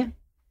do it. Yeah.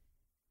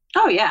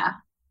 Oh yeah.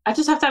 I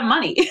just have to have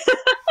money.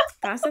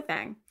 That's the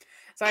thing.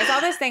 So I saw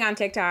this thing on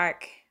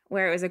TikTok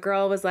where it was a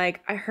girl was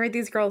like, I heard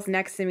these girls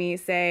next to me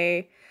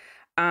say,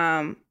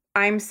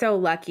 I'm so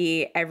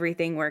lucky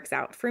everything works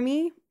out for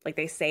me. Like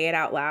they say it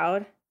out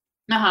loud.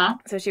 Uh-huh.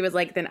 So she was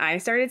like, then I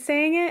started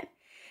saying it.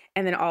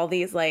 And then all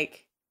these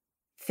like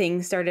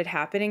things started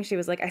happening. She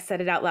was like, I said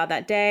it out loud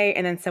that day.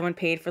 And then someone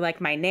paid for like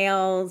my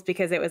nails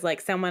because it was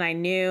like someone I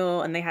knew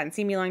and they hadn't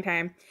seen me a long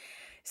time.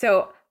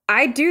 So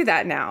I do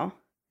that now.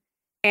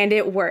 And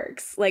it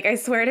works. Like, I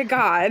swear to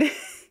God.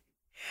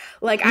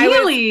 Like,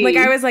 really?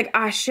 I was like,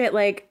 ah, shit.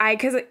 Like,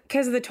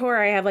 because of the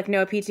tour, I have like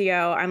no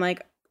PTO. I'm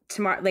like,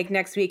 tomorrow, like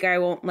next week, I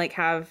won't like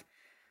have,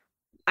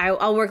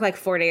 I'll work like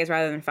 4 days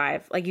rather than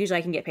 5. Like, usually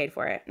I can get paid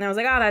for it. And I was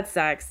like, oh, that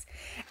sucks.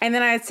 And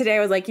then today I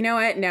was like, you know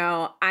what?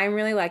 No, I'm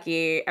really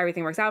lucky.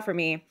 Everything works out for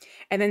me.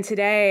 And then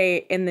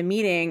today in the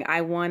meeting,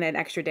 I won an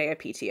extra day of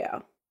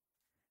PTO.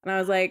 And I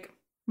was like,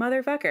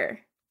 motherfucker.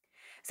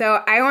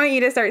 So I want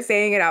you to start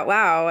saying it out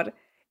loud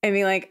and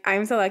be like,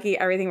 I'm so lucky.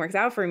 Everything works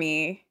out for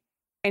me.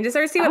 And just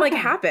start to see what like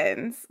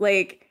happens.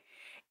 Like,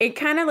 it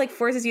kind of like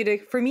forces you to,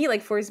 for me,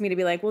 like forces me to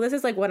be like, well, this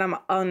is like what I'm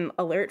on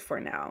alert for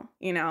now.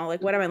 You know,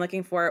 like what am I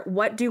looking for?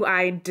 What do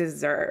I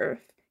deserve?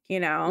 You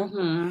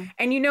know,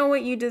 and you know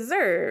what you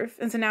deserve.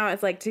 And so now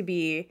it's like to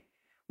be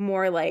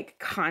more like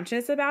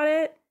conscious about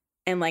it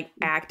and like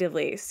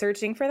actively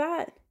searching for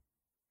that.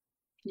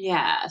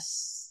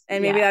 Yes.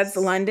 And maybe that's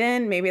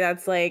London. Maybe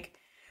that's like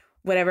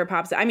whatever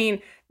pops up. I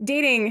mean,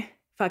 dating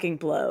fucking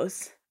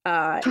blows.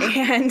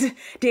 And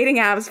dating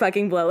apps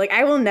fucking blow. Like,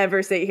 I will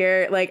never sit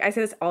here. Like, I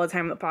say this all the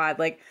time on the pod.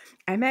 Like,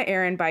 I met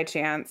Aaron by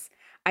chance.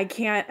 I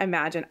can't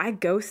imagine. I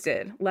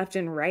ghosted left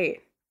and right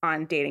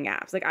on dating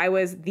apps. Like, I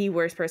was the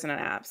worst person on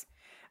apps.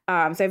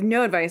 So I have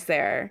no advice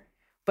there.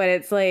 But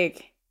it's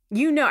like,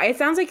 you know, it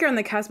sounds like you're on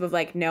the cusp of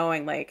like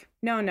knowing, like,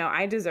 no,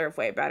 I deserve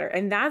way better.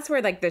 And that's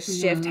where like the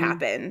shift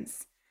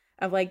happens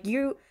of like,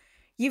 you've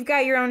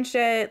got your own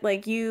shit.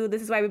 Like,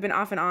 this is why we've been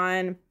off and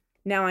on.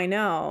 Now I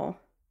know.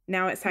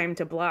 Now it's time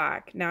to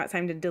block. Now it's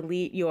time to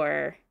delete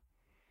your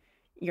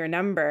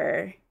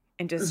number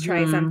and just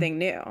try something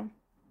new.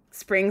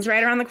 Spring's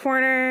right around the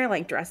corner.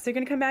 Like, dresses are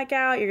going to come back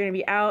out. You're going to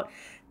be out.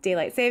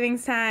 Daylight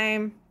savings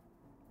time.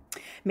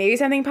 Maybe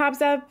something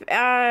pops up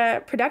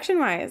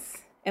production-wise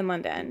in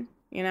London,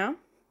 you know?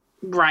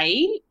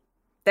 Right?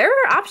 There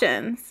are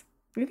options.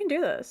 You can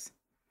do this.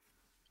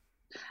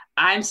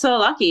 I'm so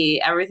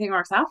lucky. Everything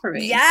works out for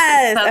me.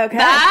 Yes. Okay.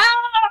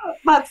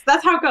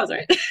 That's how it goes,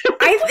 right?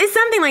 It's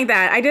something like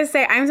that. I just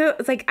say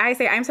I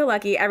say I'm so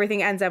lucky.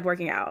 Everything ends up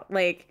working out.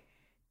 Like,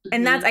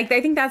 and that's I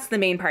think that's the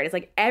main part. It's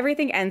like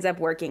everything ends up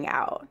working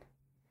out.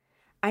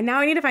 I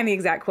need to find the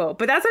exact quote,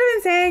 but that's what I've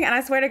been saying, and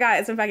I swear to God,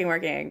 it's been fucking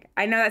working.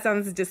 I know that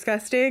sounds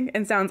disgusting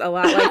and sounds a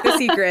lot like The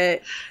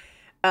Secret,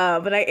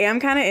 but I am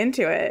kind of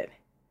into it.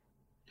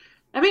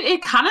 I mean,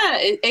 it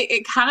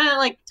kind of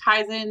like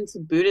ties into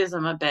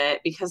Buddhism a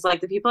bit because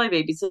like the people I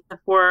babysit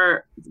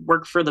for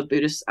work for the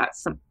Buddhist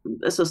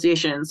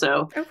association.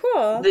 So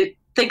cool.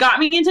 They got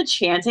me into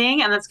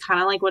chanting, and that's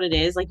kind of like what it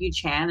is. Like you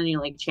chant and you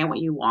like chant what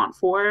you want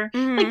for,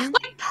 like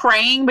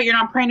praying, but you're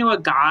not praying to a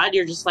god.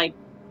 You're just like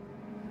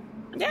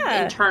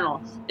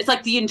internal. It's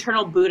like the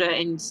internal Buddha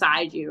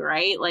inside you,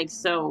 right? Like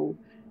so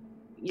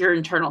your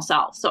internal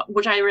self. So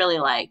which I really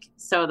like.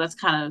 So that's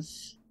kind of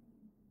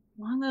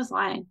along those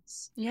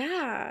lines.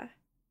 Yeah.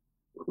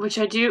 Which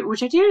I do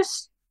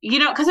just, you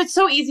know, because it's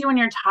so easy when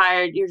you're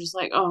tired. You're just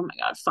like, oh my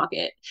God, fuck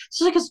it. It's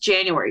just like because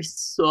January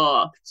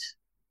sucked.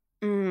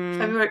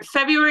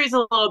 February is a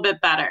little bit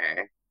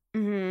better.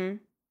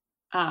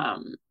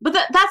 But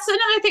that's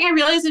another thing I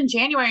realized in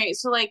January.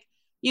 So like,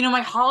 you know,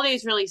 my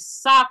holidays really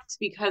sucked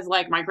because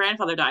like my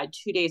grandfather died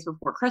 2 days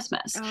before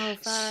Christmas. Oh,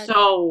 fuck.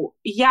 So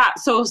yeah,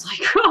 so it was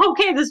like,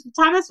 okay, this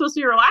time that's supposed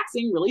to be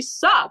relaxing really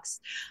sucks.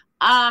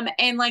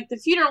 And like the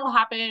funeral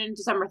happened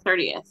December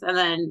 30th, and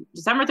then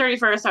December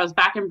 31st, I was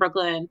back in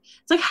Brooklyn.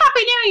 It's like,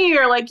 Happy New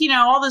Year. Like, you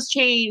know, all this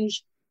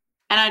change.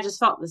 And I just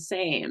felt the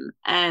same.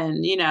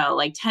 And, you know,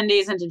 like 10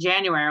 days into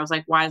January, I was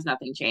like, why has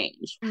nothing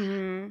changed?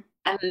 And,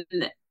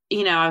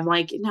 you know, I'm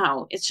like,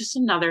 no, it's just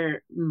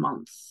another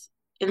month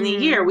in the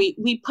year.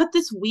 We put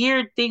this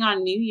weird thing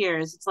on New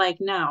Year's. It's like,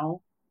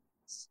 no,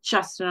 it's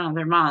just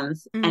another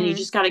month. And you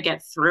just got to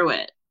get through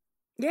it.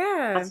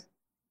 Yeah.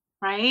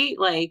 Right?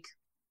 Like,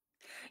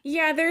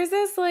 yeah, there's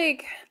this,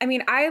 like, I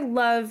mean, I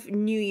love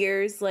New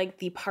Year's, like,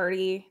 the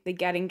party, the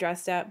getting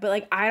dressed up, but,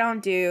 like, I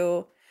don't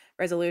do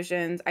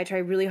resolutions. I try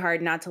really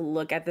hard not to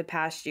look at the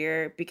past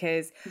year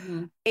because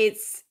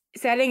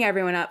setting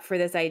everyone up for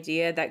this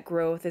idea that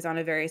growth is on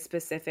a very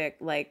specific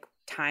like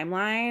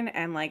timeline,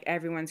 and like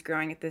everyone's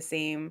growing at the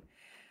same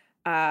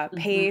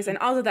pace, and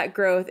also that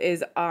growth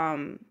is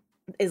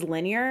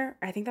linear.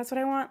 I think that's what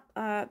I want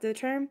the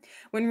term,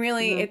 when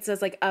really it's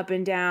just like up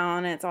and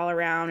down, and it's all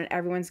around, and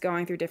everyone's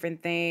going through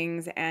different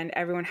things, and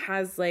everyone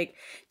has like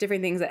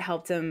different things that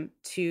helped them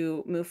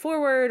to move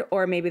forward,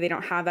 or maybe they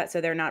don't have that,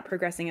 so they're not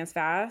progressing as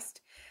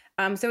fast.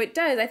 So it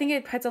does, I think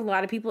it puts a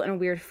lot of people in a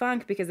weird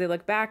funk, because they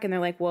look back and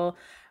they're like, well,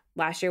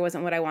 last year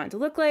wasn't what I wanted to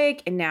look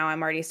like, and now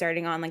I'm already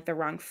starting on like the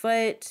wrong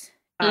foot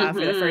for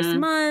the first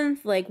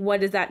month. Like, what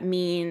does that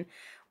mean?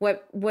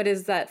 What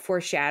is that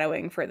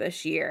foreshadowing for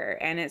this year?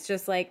 And it's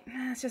just like,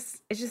 it's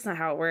just not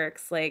how it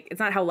works. Like, it's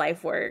not how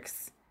life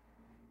works.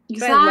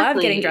 Exactly. But I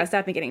love getting dressed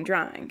up and getting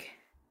drunk.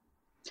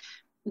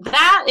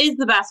 That is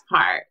the best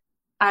part,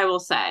 I will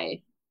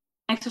say.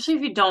 Especially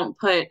if you don't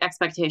put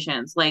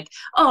expectations. Like,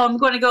 oh, I'm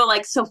going to go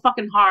like so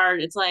fucking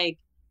hard. It's like,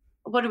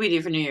 what do we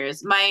do for New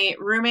Year's? My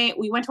roommate,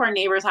 we went to our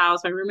neighbor's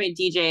house. My roommate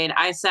DJ'd.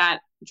 I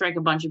sat, drank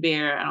a bunch of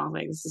beer, and I was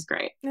like, this is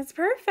great. That's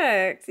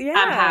perfect. Yeah.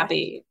 I'm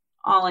happy.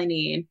 All I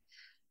need.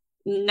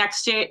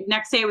 Next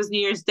day was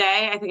New Year's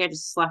Day. I think I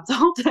just slept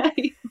all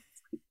day.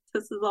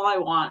 This is all I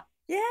want.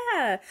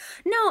 Yeah.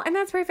 No, and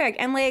that's perfect.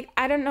 And like,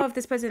 I don't know if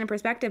this puts it in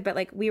perspective, but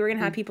like, we were going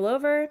to have people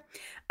over.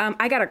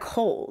 I got a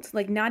cold,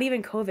 like not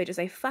even COVID, just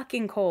a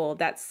fucking cold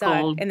that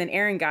sucked. And then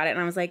Aaron got it. And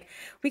I was like,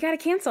 we got to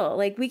cancel.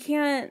 Like, we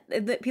can't,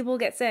 people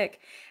get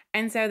sick.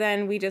 And so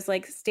then we just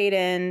like stayed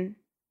in.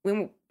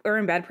 We were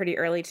in bed pretty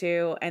early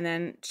too, and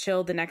then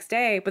chilled the next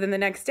day. But then the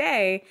next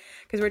day,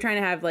 because we're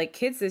trying to have like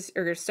kids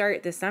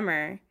start this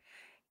summer,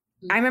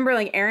 I remember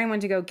like Aaron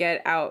went to go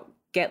get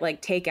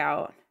like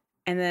takeout.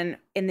 And then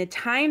in the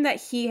time that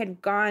he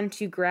had gone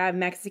to grab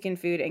Mexican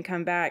food and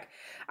come back,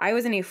 I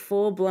was in a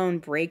full blown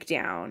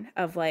breakdown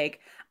of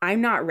like,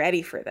 I'm not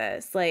ready for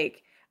this.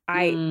 Like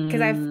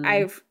because I've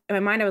in my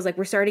mind, I was like,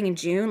 we're starting in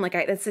June. Like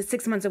that's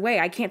 6 months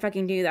away. I can't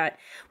fucking do that.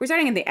 We're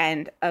starting at the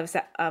end of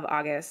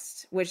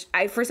August, which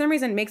for some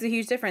reason makes a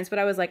huge difference. But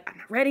I was like, I'm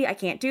not ready. I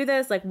can't do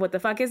this. Like, what the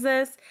fuck is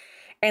this?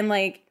 And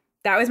like,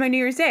 that was my New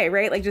Year's Day,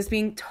 right? Like just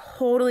being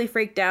totally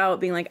freaked out,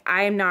 being like,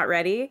 I am not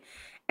ready.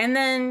 And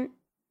then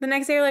the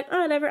next day you're like,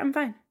 oh, whatever, I'm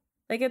fine.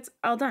 Like it's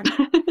all done.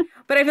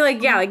 But I feel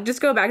like, yeah, like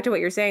just go back to what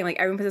you're saying. Like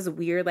everyone puts this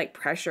weird like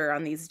pressure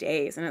on these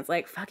days. And it's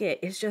like, fuck it.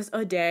 It's just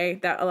a day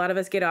that a lot of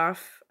us get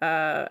off.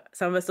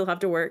 Some of us still have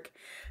to work.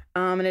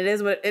 And it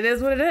is what it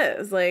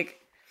is. Like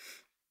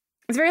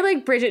it's very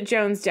like Bridget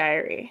Jones'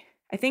 Diary.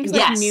 I think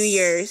like New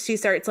Year's, she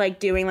starts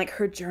like doing like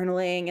her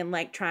journaling and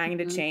like trying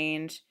to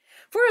change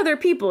for other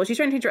people. She's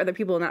trying to change for other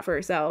people, not for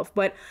herself.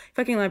 But I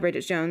fucking love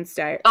Bridget Jones'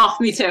 Diary. Oh,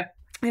 me too.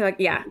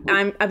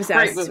 I'm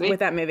obsessed with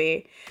that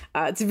movie.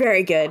 It's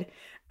very good.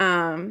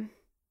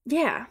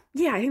 Yeah,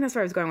 I think that's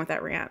where I was going with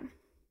that rant.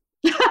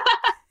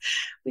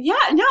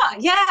 Yeah.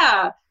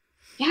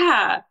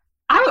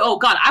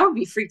 I would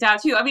be freaked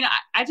out too. I mean,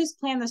 I just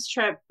planned this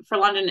trip for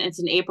London. It's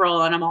in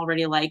April, and I'm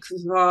already like,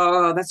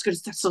 oh, that's good.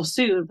 That's so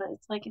soon. But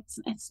it's like,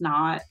 it's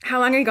not. How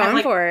long are you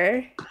going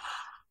for?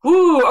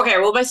 Ooh, okay.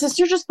 Well, my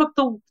sister just booked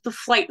the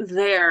flight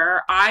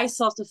there. I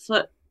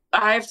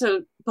have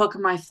to book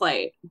my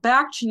flight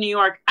back to New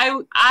York.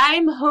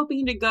 I'm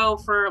hoping to go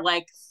for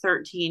like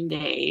 13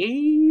 days.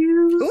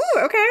 Ooh,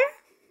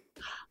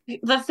 okay.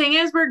 The thing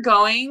is, I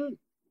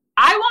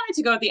wanted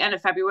to go at the end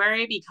of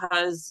February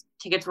because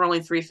tickets were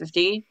only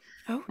 $350.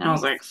 Oh, and I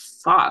was like,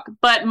 fuck.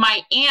 But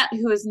my aunt,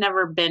 who has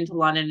never been to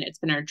London, it's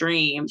been her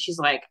dream. She's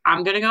like,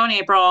 I'm going to go in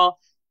April.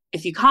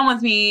 If you come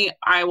with me,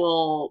 I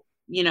will,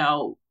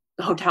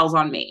 hotels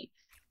on me.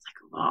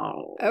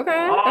 Oh,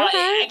 okay.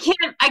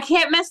 I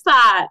can't miss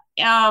that.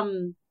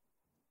 And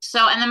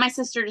then my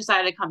sister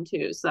decided to come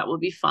too, so that will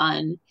be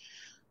fun.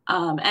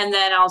 And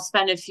then I'll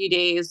spend a few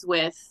days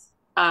with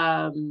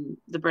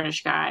the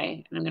British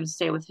guy, and I'm going to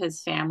stay with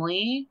his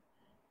family,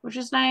 which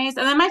is nice.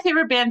 And then my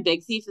favorite band,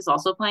 Big Thief, is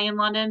also playing in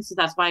London, so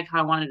that's why I kind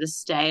of wanted to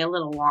stay a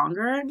little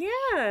longer.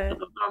 Yeah,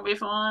 that'll be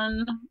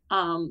fun.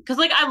 Because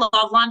like I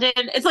love London.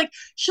 It's like,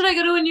 should I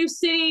go to a new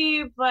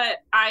city? But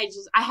I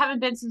haven't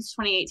been since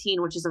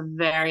 2018, which is a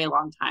very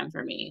long time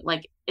for me.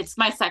 Like it's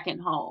my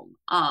second home.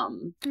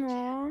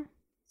 Aww.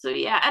 So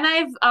yeah, and I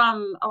have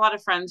a lot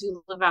of friends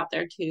who live out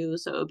there too,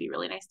 so it would be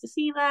really nice to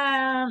see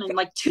them. And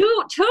like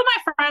two of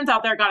my friends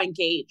out there got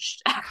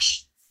engaged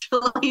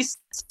actually.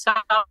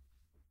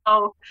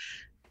 So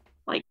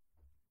like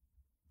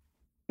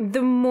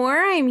the more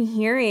I'm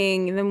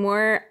hearing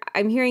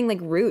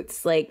like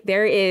roots. Like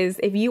there is,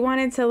 if you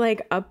wanted to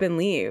like up and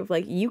leave,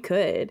 like you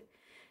could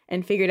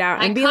and figure it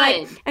out and be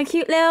like a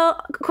cute little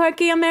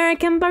quirky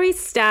American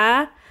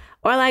barista.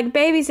 Or like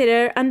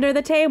babysitter under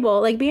the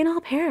table, like be an au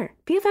pair,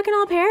 be a fucking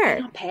au pair.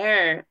 An au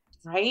pair,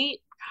 right?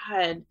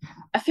 God,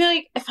 I feel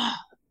like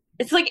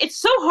it's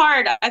so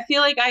hard. I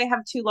feel like I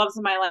have two loves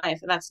in my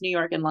life, and that's New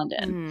York and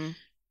London.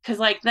 Because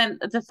like then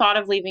the thought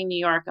of leaving New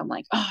York, I'm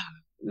like, oh,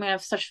 I'm gonna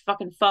have such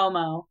fucking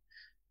FOMO.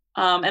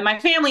 And my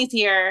family's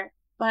here,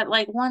 but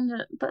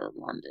London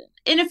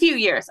in a few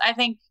years, I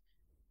think,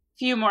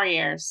 few more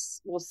years,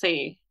 we'll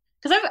see.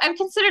 because I've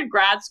considered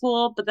grad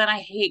school, but then I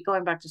hate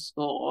going back to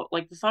school.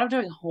 Like the thought of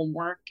doing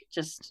homework,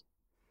 just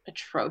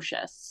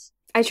atrocious.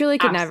 I truly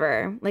could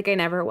never. Like, I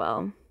never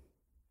will.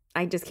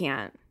 I just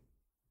can't.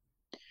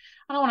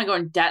 I don't want to go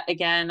in debt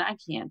again. I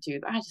can't do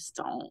that. I just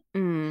don't.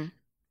 Mm.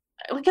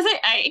 Because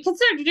I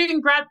considered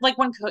doing grad, like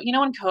when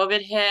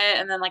COVID hit,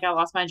 and then like I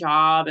lost my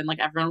job, and like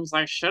everyone was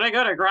like, should I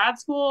go to grad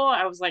school?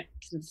 I was like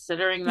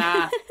considering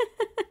that.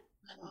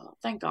 Oh,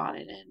 thank God I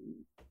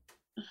didn't.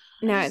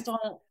 No, I just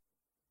don't.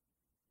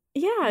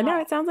 Yeah, no,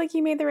 it sounds like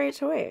you made the right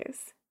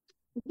choice.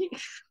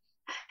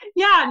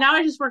 Yeah, now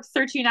I just work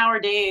 13-hour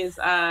days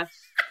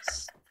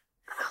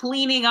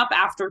cleaning up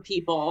after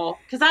people,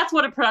 because that's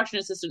what a production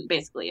assistant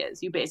basically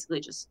is. You basically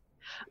just,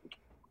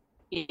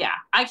 yeah,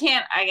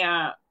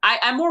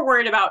 I'm more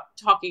worried about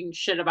talking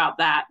shit about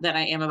that than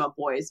I am about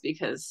boys,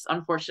 because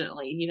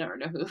unfortunately you never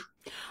know who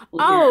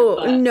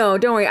will hear it, no,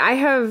 don't worry. I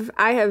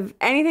have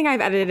anything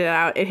I've edited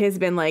out, it has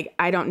been like,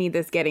 I don't need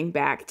this getting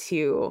back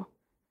to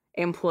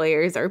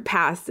employers or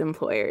past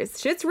employers.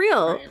 Shit's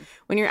real. Right.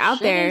 When you're out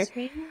there,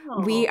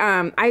 we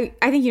I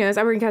think you know this,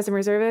 I work in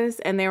customer service,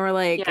 and they were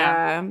like,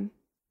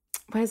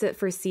 what is it,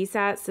 for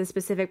CSATs, the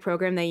specific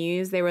program they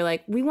use, they were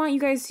like, we want you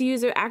guys to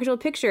use an actual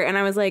picture. And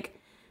I was like,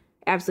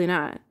 absolutely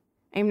not.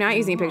 I'm not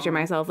using a picture of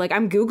myself. Like,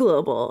 I'm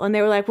Googleable. And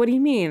they were like, what do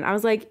you mean? I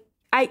was like,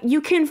 you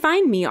can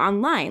find me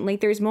online. Like,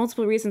 there's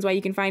multiple reasons why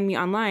you can find me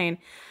online.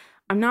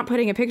 I'm not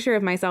putting a picture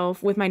of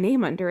myself with my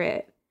name under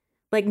it.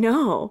 Like,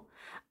 no.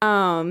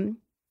 Oh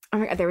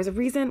my God, there was a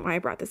reason why I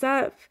brought this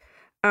up.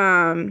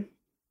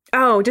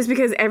 Just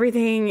because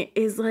everything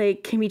is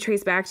like, can be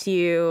traced back to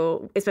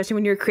you, especially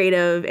when you're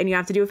creative and you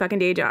have to do a fucking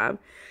day job.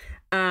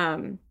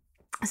 So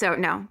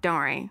no, don't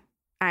worry.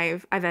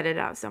 I've edited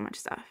out so much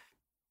stuff.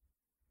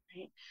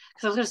 Right.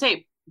 Because I was gonna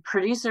say,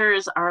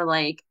 producers are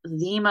like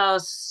the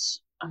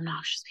most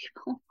obnoxious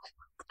people.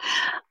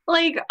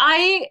 Like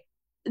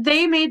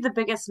they made the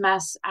biggest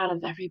mess out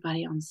of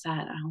everybody on set.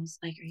 I was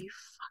like, are you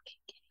fucking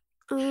kidding?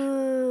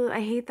 Ooh, I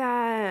hate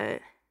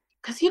that.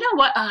 Because you know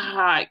what?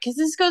 Because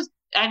this goes,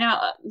 I know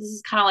this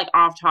is kind of like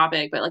off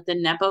topic, but like the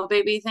Nepo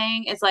baby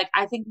thing, it's like,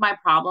 I think my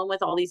problem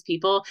with all these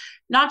people,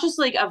 not just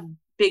like of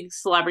big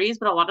celebrities,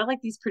 but a lot of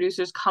like these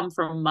producers come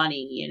from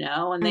money, you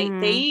know, and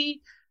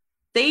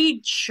they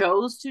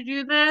chose to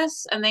do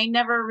this, and they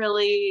never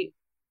really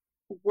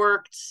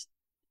worked.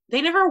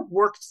 They never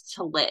worked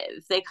to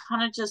live. They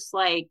kind of just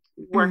like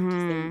worked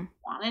because they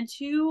wanted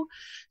to.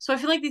 So I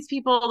feel like these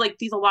people, like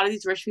a lot of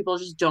these rich people,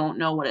 just don't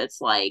know what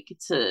it's like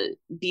to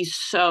be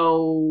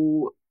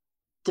so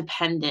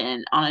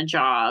dependent on a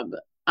job.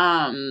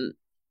 And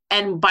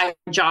by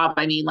job,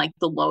 I mean like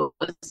the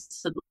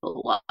lowest of the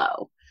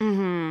low.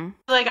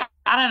 Like,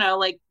 I don't know,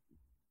 like,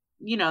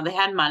 you know, they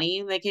had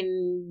money, they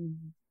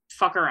can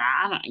fuck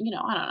around, you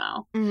know,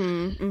 I don't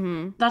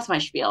know. That's my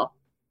spiel.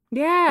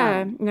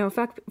 Yeah, no,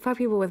 fuck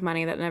people with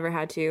money that never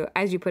had to,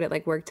 as you put it,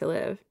 like work to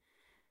live.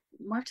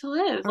 Work to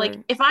live. Like,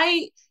 if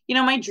I, you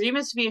know, my dream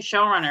is to be a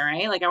showrunner,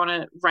 right? Like, I want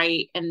to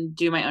write and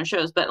do my own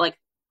shows, but like,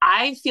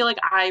 I feel like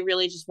I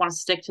really just want to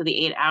stick to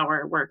the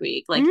 8-hour work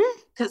week. Like,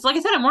 because like I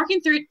said, I'm working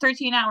through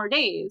 13-hour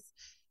days,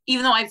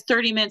 even though I have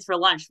 30 minutes for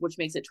lunch, which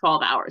makes it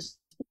 12 hours.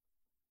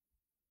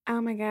 Oh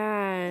my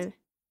God.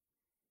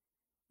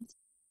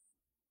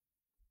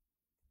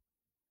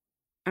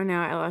 Oh no,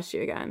 I lost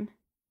you again.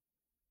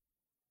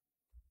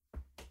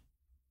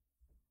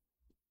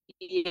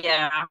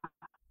 Yeah.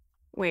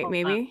 Wait,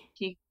 maybe?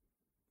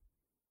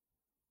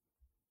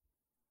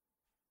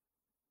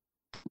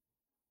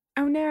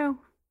 Oh no.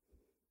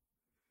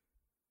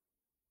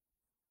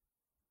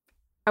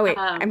 Oh wait,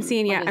 I'm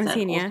seeing you. I'm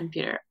seeing you.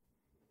 Computer.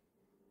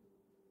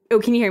 Oh,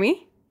 can you hear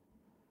me?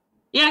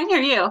 Yeah, I can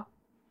hear you.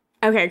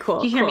 Okay,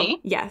 cool. Can you hear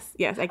me? Yes,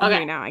 I can hear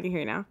you now. I can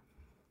hear you now.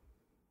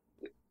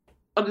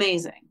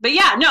 Amazing. But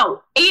yeah,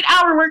 no,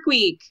 8-hour work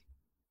week,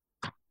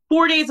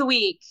 4 days a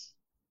week,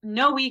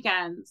 no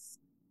weekends.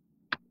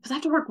 Because I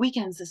have to work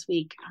weekends this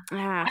week.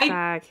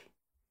 Fuck.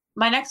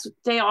 My next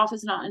day off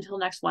is not until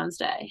next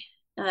Wednesday.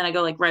 And then I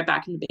go like right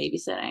back into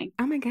babysitting.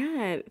 Oh my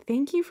God.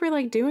 Thank you for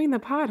like doing the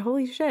pod.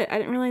 Holy shit. I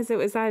didn't realize it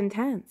was that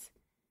intense.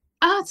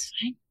 Oh, it's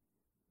fine.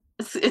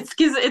 It's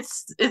good.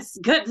 This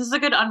is a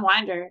good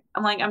unwinder.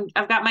 I'm like,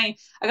 I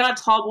got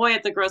a tall boy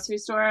at the grocery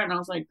store, and I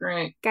was like,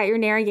 great. Got your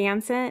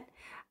Narragansett.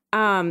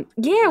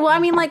 Yeah, well, I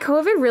mean, like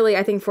COVID really,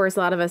 I think, forced a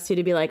lot of us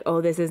to be like,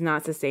 oh, this is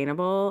not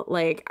sustainable.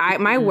 Like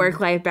my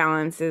work-life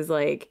balance is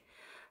like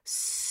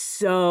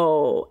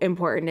so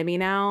important to me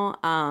now.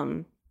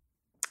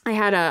 I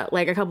had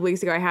a couple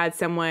weeks ago, I had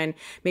someone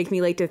make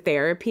me late to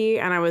therapy,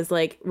 and I was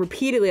like,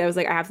 repeatedly, I was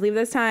like, I have to leave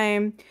this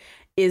time.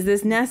 Is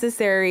this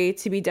necessary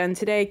to be done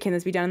today? Can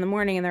this be done in the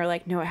morning? And they're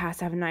like, no, it has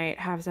to have a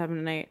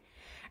night,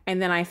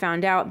 And then I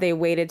found out they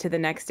waited to the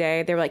next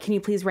day. They were like, can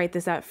you please write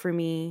this up for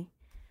me?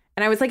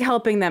 And I was like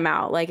helping them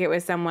out. Like it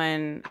was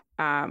someone,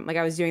 like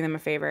I was doing them a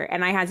favor.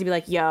 And I had to be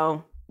like,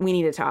 yo, we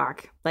need to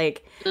talk.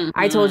 Like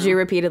I told you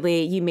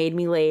repeatedly, you made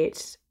me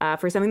late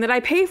for something that I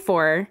pay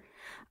for.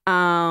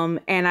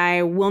 And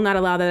I will not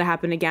allow that to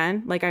happen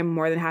again. Like, I'm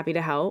more than happy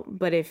to help.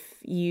 But if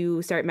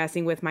you start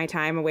messing with my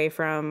time away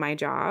from my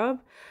job,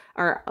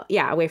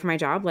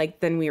 like,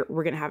 then we're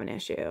going to have an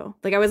issue.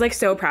 Like, I was like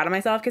so proud of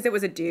myself because it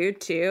was a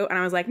dude too. And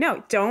I was like,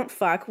 no, don't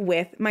fuck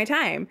with my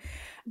time.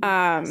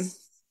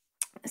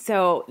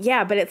 So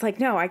yeah, but it's like,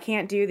 no, I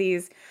can't do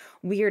these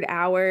weird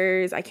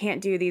hours. I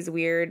can't do these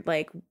weird,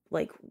 like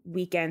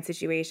weekend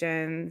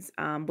situations,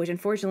 which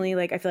unfortunately,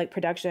 like, I feel like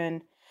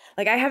production,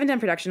 like, I haven't done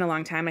production in a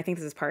long time. I think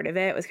this is part of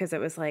it, was because it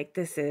was like,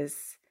 this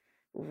is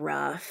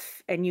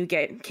rough, and you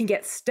can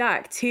get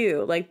stuck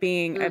too, like,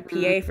 being a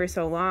PA for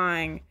so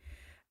long.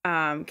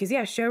 Because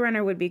yeah,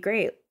 showrunner would be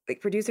great,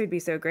 like, producer would be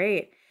so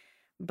great,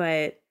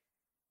 but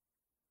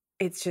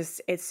it's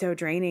so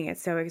draining.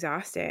 It's so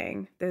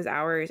exhausting, those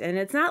hours. And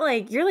it's not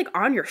like you're like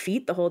on your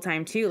feet the whole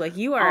time too. Like,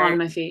 you are on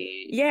my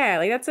feet. Yeah,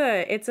 like, it's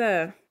a thing.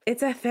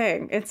 It's a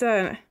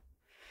thing.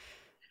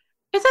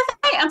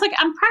 I was like,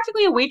 I'm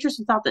practically a waitress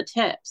without the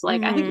tips.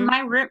 Like, I think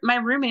my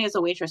roommate is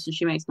a waitress and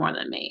she makes more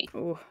than me.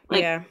 Ooh,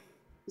 like, yeah.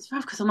 It's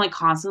rough because I'm like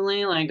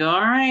constantly like, all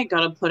right,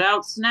 gotta put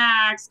out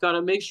snacks,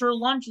 gotta make sure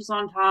lunch is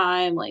on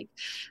time. Like,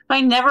 if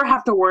I never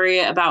have to worry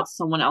about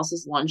someone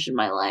else's lunch in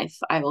my life,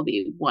 I will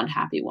be one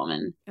happy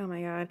woman. Oh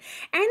my God. And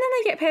then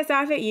they get pissed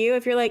off at you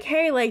if you're like,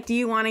 hey, like, do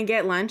you want to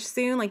get lunch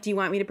soon? Like, do you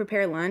want me to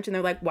prepare lunch? And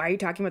they're like, why are you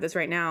talking about this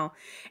right now?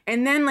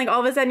 And then, like, all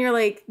of a sudden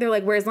they're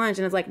like, where's lunch?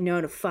 And it's like,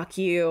 no, fuck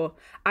you.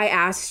 I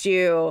asked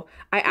you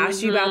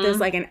about this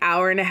like an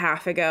hour and a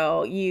half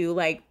ago, you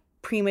like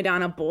prima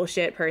donna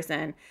bullshit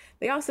person.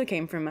 They also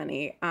came for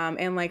money,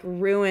 and like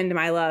ruined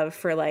my love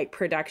for like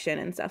production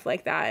and stuff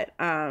like that.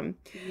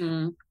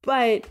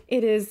 But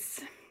it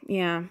is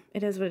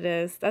what it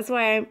is. That's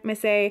why I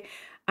say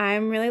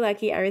I'm really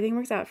lucky. Everything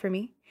works out for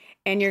me.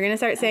 And you're going to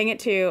start saying it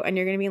too. And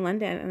you're going to be in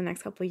London in the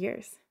next couple of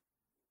years.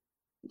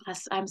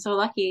 Yes, I'm so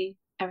lucky.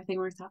 Everything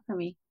works out for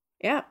me.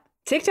 Yeah.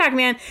 TikTok,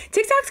 man.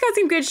 TikTok's got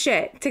some good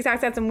shit.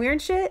 TikTok's got some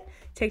weird shit.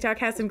 TikTok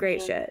has some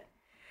great shit.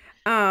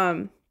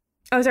 Oh,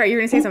 sorry. You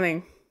were going to say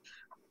something.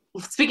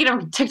 Speaking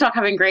of TikTok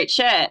having great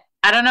shit,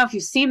 I don't know if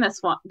you've seen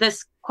this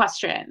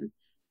question.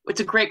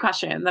 It's a great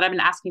question that I've been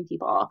asking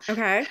people.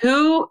 Okay.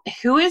 Who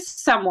is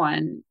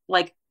someone,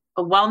 like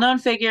a well-known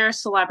figure,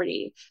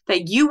 celebrity,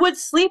 that you would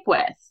sleep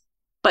with,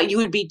 but you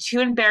would be too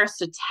embarrassed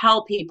to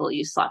tell people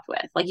you slept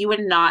with? Like, you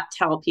would not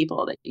tell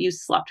people that you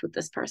slept with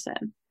this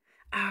person.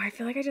 Oh, I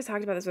feel like I just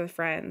talked about this with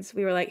friends.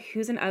 We were like,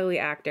 who's an ugly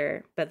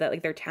actor, but that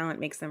like their talent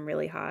makes them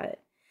really hot?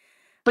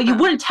 But you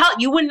would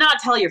not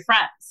tell your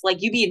friends.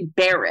 Like, you'd be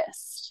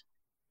embarrassed.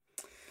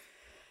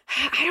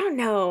 I don't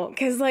know,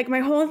 because like my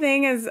whole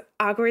thing is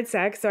awkward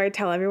sex, so I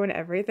tell everyone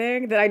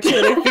everything that I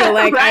truly feel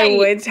like right. I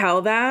would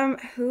tell them.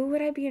 Who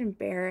would I be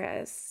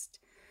embarrassed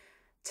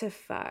to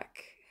fuck?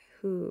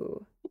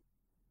 Who?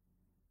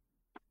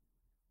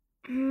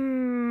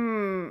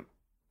 Who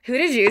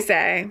did you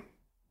say?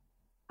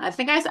 I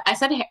think I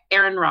said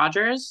Aaron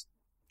Rodgers.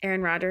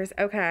 Aaron Rodgers.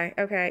 Okay.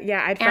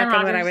 Yeah, I'd fuck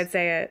him when I would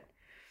say it.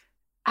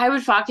 I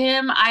would fuck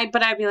him.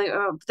 But I'd be like,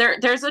 oh,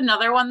 there's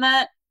another one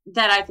that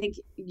I think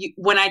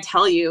when I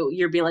tell you,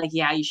 you'll be like,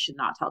 yeah, you should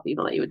not tell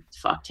people that you would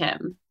fucked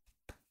him.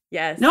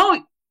 Yes.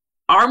 No,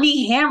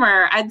 Armie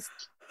Hammer.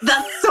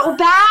 That's so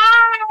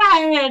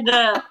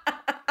bad.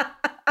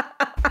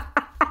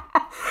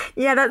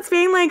 Yeah, that's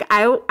being like,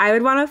 I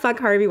would want to fuck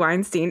Harvey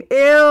Weinstein.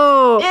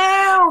 Ew.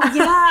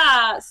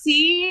 Yeah.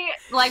 See?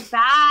 Like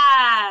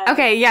that.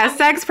 Okay, yeah,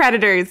 sex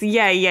predators.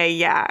 Yeah.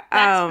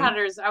 Sex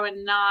predators, I would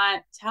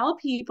not tell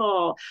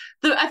people.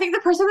 I think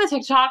the person on the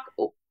TikTok,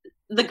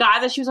 the guy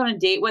that she was on a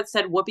date with,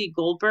 said Whoopi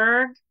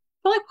Goldberg.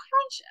 But like, why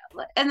don't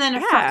you? And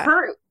then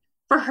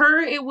for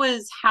her, it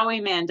was Howie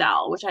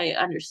Mandel, which I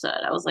understood.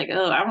 I was like,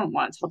 oh, I don't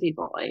want to tell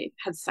people I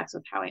had sex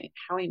with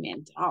Howie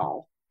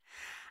Mandel.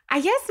 I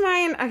guess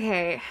mine,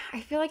 okay,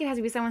 I feel like it has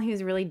to be someone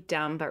who's really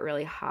dumb but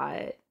really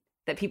hot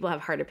that people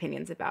have hard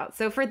opinions about.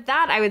 So for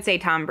that, I would say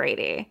Tom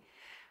Brady.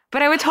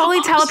 But I would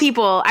totally tell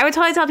people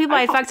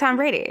I'd fuck Tom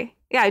Brady.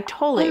 Yeah,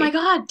 totally. Oh my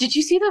God. Did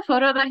you see the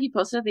photo that he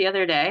posted the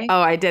other day?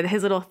 Oh, I did.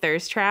 His little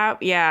thirst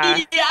trap. Yeah.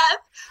 Yes.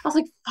 I was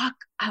like, fuck,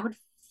 I would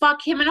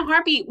fuck him in a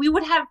heartbeat. We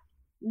would have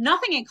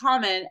nothing in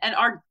common, and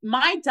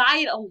my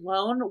diet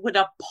alone would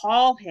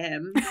appall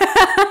him.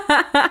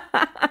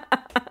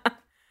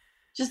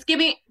 Just give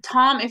me,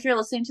 Tom, if you're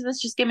listening to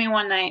this, just give me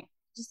one night.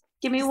 Just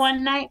give me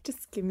one night.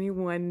 Just give me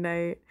one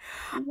night.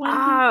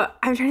 I'm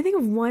trying to think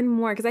of one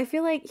more, because I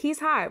feel like he's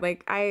hot.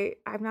 Like,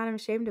 I'm not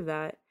ashamed of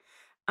that.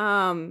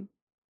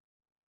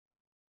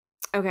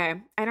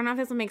 Okay, I don't know if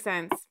this will make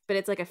sense, but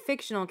it's like a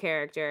fictional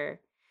character,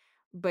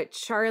 but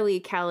Charlie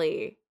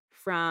Kelly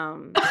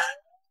from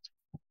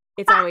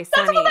It's Always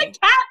Sunny. That's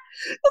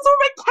what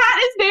my cat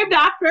is named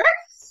after.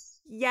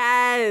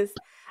 Yes.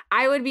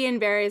 I would be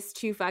embarrassed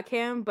to fuck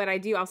him, but I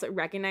do also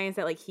recognize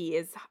that like he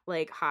is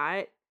like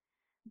hot,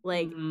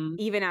 like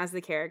even as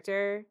the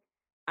character.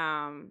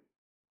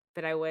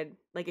 But I would,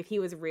 like, if he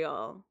was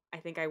real, I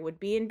think I would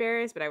be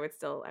embarrassed, but I would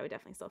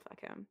definitely still fuck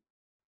him.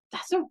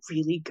 That's a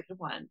really good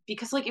one,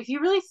 because like if you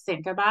really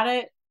think about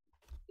it,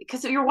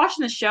 because you're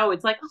watching the show,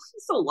 it's like, oh,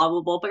 he's so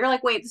lovable, but you're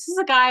like, wait, this is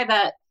a guy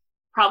that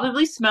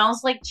probably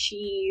smells like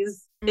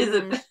cheese. Is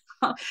it?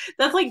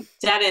 That's like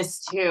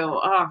Dennis too.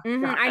 Oh, God.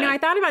 I know. I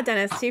thought about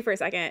Dennis too for a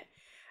second,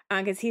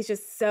 because he's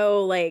just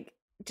so like,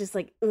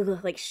 ugh,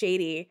 like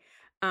shady,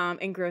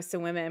 and gross to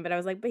women. But I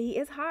was like, but he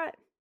is hot.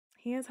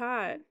 He is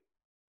hot.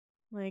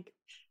 Like,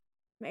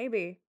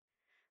 maybe.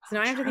 So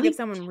now I have to think of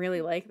someone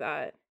really like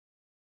that.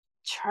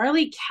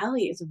 Charlie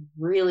Kelly is a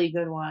really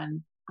good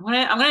one. When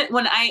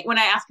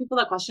I ask people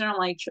that question, I'm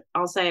like,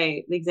 I'll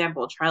say the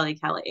example, Charlie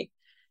Kelly,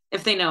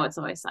 if they know It's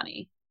Always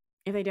Sunny.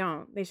 If they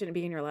don't, they shouldn't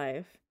be in your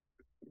life.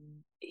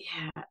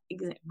 Yeah,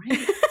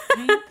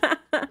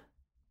 right.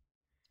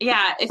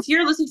 Yeah, if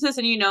you're listening to this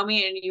and you know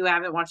me and you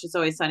haven't watched It's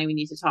Always Sunny, we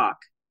need to talk.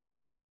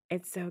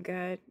 It's so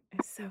good.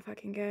 It's so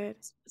fucking good.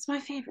 It's my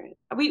favorite.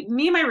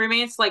 Me and my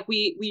roommates, like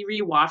we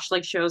rewatch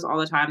like shows all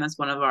the time. That's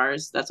one of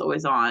ours. That's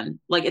always on.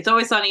 Like It's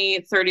Always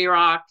Sunny, 30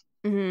 Rock,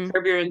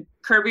 Curb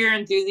Your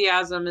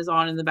Enthusiasm is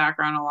on in the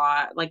background a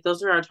lot. Like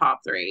those are our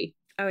top 3.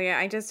 Oh yeah,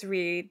 I just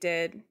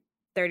redid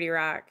 30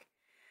 Rock.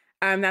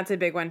 That's a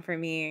big one for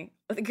me.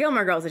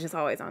 Gilmore Girls is just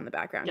always on in the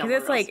background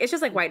because it's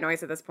just like white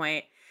noise at this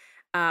point.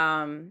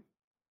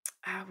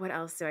 What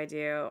else do I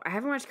do? I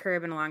haven't watched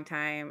Curb in a long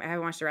time. I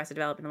haven't watched Arrested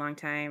Development in a long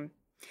time.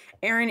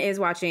 Aaron is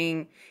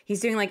watching. He's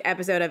doing like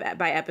episode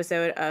by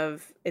episode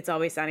of It's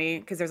Always Sunny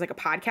because there's like a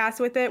podcast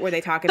with it where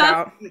they talk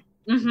about.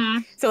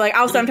 So like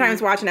I'll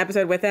sometimes watch an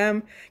episode with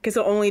him because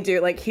he'll only do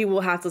like he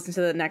will have to listen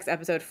to the next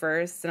episode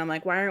first, and I'm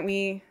like, why aren't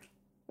we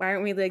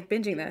like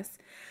binging this?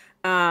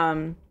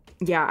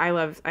 Yeah, I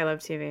love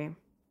TV.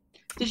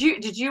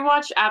 Did you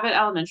watch Abbott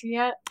Elementary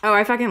yet? Oh,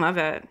 I fucking love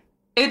it.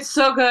 It's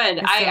so good.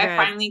 I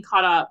finally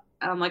caught up.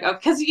 I'm like, oh,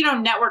 because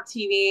network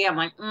TV. I'm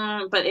like,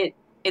 but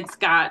it's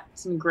got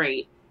some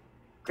great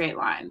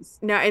lines.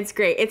 No, it's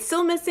great. It's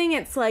still missing.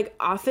 It's like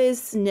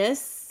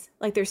office-ness.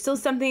 Like there's still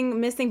something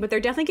missing, but they're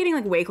definitely getting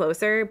like way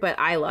closer. But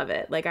I love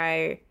it. Like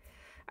I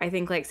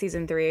think like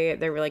season 3,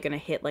 they're really gonna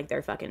hit like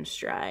their fucking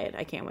stride.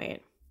 I can't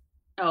wait.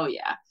 Oh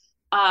yeah.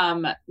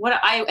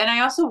 I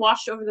also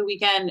watched over the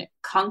weekend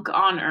Kunk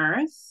on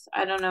Earth.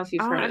 I don't know if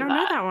you've heard of that. I don't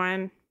know that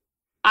one.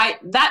 I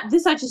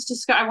just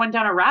discovered. I went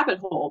down a rabbit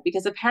hole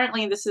because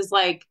apparently this is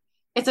like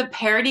it's a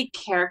parody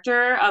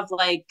character of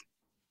like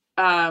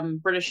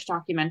British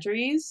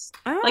documentaries,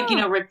 like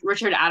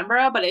Richard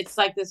Attenborough, but it's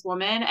like this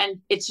woman and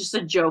it's just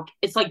a joke.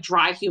 It's like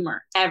dry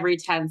humor every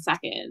 10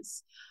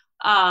 seconds,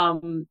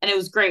 and it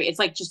was great. It's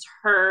like just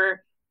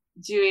her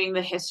doing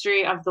the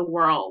history of the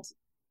world.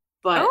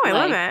 But I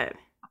love it.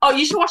 Oh,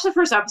 you should watch the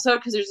first episode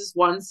because there's this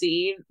one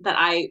scene that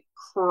I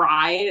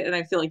cried and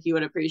I feel like you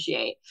would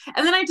appreciate.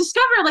 And then I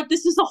discovered like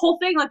this is the whole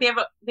thing. Like they have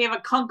a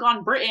Kunk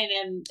on Britain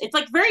and it's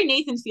like very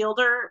Nathan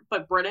Fielder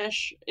but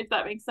British, if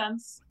that makes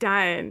sense.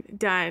 Done.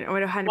 I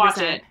would 100%. Watch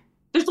it.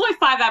 There's only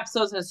 5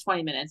 episodes and it's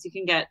 20 minutes. You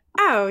can get.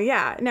 Oh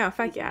yeah, no,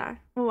 fuck yeah.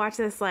 We'll watch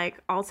this like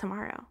all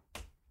tomorrow.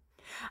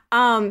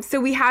 So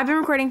we have been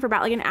recording for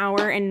about like an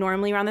hour, and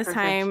normally around this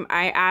time,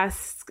 I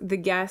ask the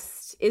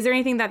guests, is there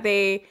anything that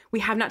we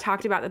have not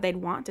talked about that they'd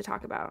want to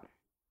talk about?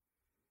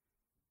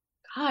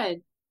 God,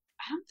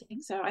 I don't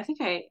think so. I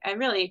think I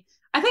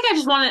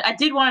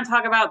did want to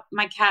talk about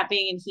my cat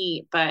being in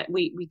heat, but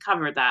we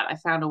covered that. I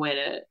found a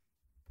way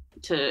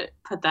to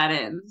put that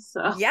in.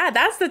 So yeah,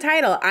 that's the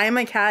title. I am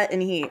a cat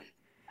in heat.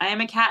 I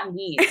am a cat in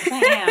heat.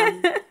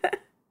 I am.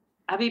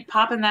 I'll be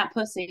popping that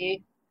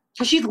pussy.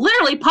 So she's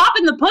literally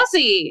popping the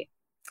pussy.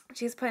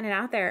 She's putting it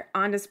out there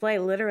on display,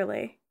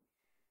 literally.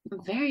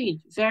 I'm very,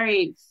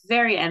 very,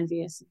 very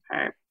envious of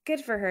her.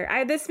 Good for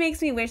her. This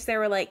makes me wish there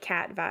were like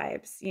cat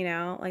vibes,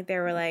 like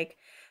there were like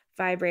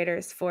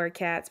vibrators for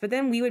cats, but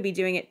then we would be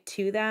doing it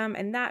to them,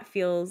 and that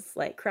feels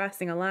like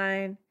crossing a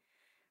line.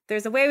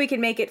 There's a way we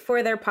can make it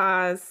for their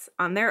paws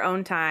on their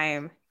own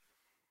time.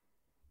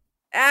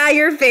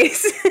 Your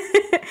face.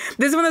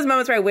 This is one of those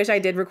moments where I wish I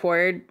did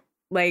record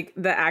like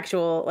the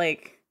actual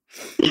like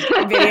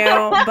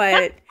video,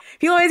 but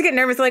people always get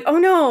nervous. They're like, oh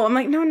no. I'm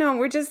like, no,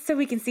 we're just so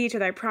we can see each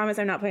other. I promise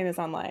I'm not putting this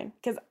online.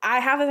 Because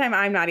half the time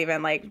I'm not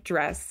even like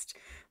dressed.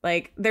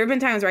 Like there have been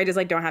times where I just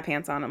like don't have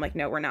pants on. I'm like,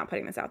 no, we're not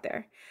putting this out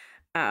there.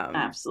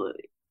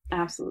 Absolutely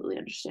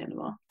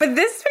understandable. But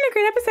this has been a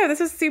great episode.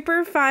 This was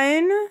super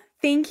fun.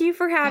 Thank you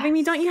for having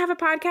me. Don't you have a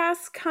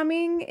podcast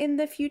coming in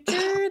the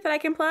future that I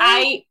can plug?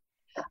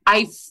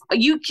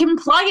 You can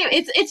plug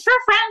it. It's for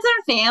friends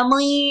and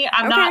family.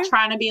 I'm not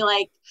trying to be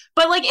like,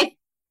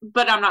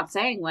 but I'm not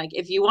saying like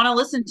if you want to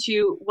listen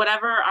to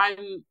whatever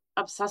I'm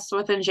obsessed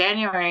with in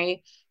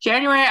January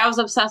I was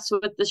obsessed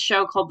with this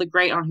show called The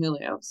Great on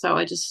Hulu. So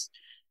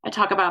I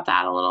talk about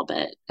that a little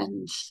bit,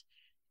 and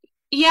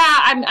yeah,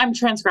 I'm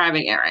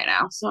transcribing it right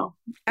now. So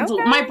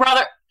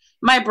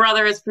my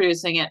brother is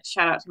producing it.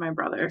 Shout out to my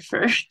brother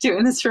for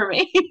doing this for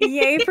me.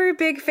 Yay for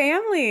big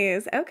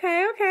families.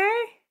 Okay.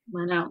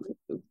 I know.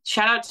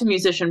 Shout out to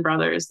musician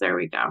brothers. There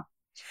we go.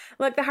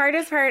 Look, the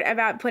hardest part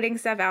about putting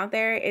stuff out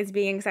there is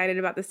being excited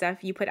about the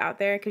stuff you put out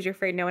there because you're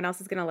afraid no one else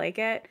is going to like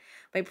it.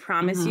 But I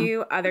promise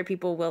you, other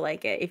people will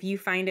like it. If you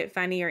find it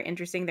funny or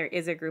interesting, there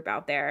is a group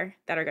out there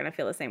that are going to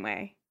feel the same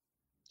way.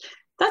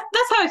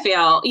 That's how I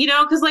feel, you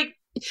know, because like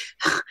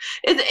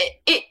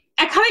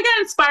I kind of got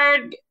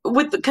inspired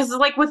because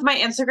like with my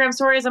Instagram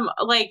stories, I'm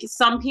like,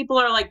 some people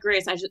are like,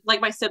 Grace, I should,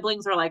 like my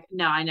siblings are like,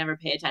 no, I never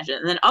pay attention.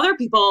 And then other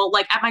people,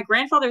 like at my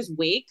grandfather's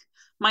wake,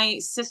 my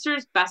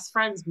sister's best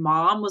friend's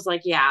mom was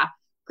like, yeah,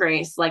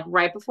 Grace, like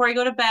right before I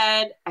go to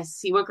bed, I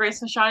see what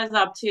Grace Michaud is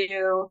up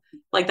to.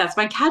 Like that's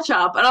my catch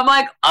up. And I'm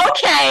like,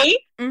 okay.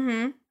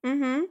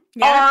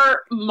 Yeah.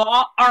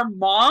 Are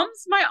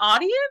moms my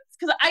audience?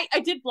 Because I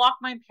did block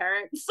my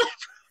parents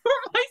for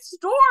my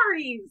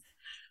stories.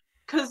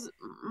 Because,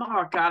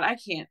 oh God, I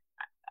can't.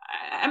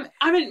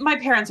 I mean, my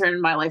parents are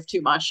in my life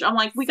too much. I'm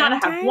like, we got to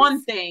have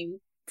one thing.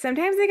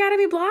 Sometimes they got to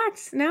be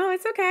blocked. No,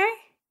 it's okay.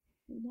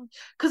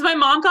 Because my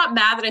mom got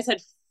mad that I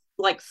said,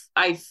 like,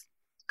 I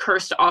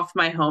cursed off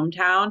my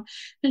hometown.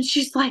 And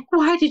she's like,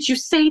 why did you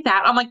say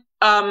that? I'm like,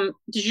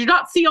 did you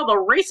not see all the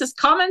racist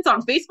comments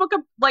on Facebook,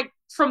 like,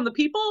 from the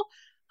people?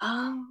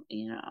 Oh,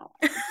 you know.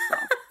 So.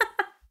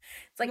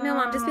 It's like, no,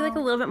 Mom, just be like a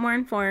little bit more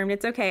informed.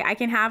 It's okay. I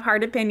can have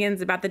hard opinions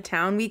about the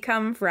town we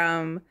come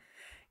from.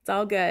 It's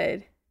all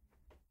good.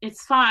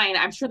 It's fine.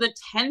 I'm sure the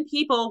 10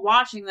 people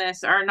watching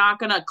this are not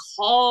going to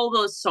call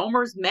the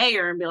Somers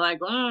mayor and be like,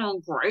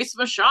 oh, Grace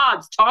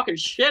Michaud's talking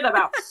shit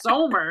about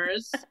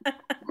Somers.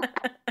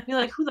 Be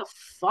like, who the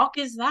fuck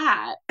is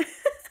that?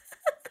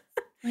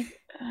 Like,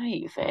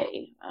 ay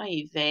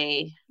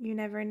vey. You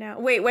never know.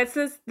 Wait, what's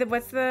the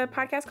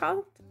podcast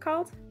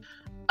called?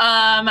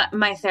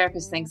 My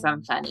therapist thinks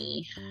I'm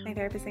funny. My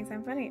therapist thinks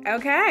I'm funny.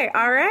 Okay,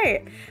 all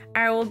right.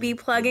 I will be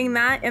plugging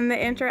that in the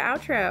intro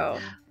outro.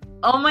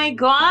 Oh my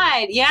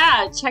God.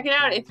 Yeah, check it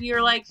out if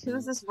you're like,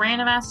 who's this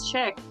random ass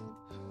chick?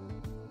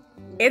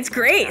 It's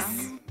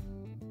Grace.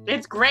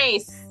 It's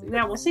Grace.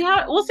 Yeah, we'll see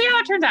how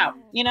it turns out.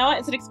 You know,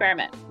 it's an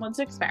experiment. It's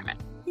an experiment.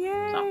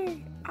 Yay. So.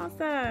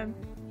 Awesome.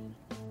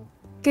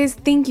 Guys,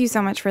 thank you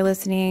so much for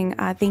listening.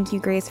 Thank you,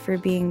 Grace, for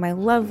being my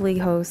lovely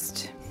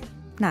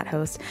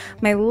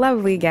my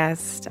lovely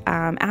guest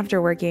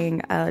after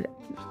working a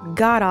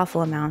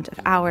god-awful amount of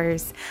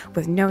hours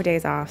with no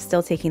days off,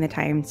 still taking the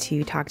time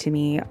to talk to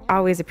me.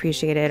 Always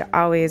appreciated,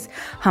 always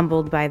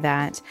humbled by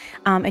that.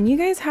 And you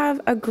guys have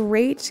a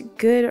great,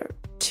 good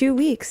 2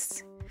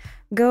 weeks.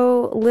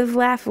 Go live,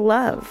 laugh,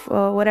 love,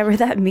 or whatever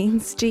that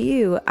means to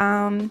you.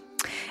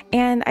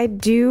 And I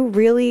do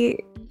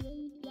really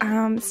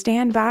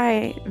stand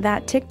by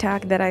that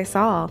TikTok that I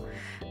saw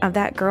of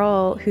that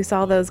girl who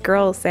saw those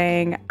girls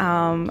saying,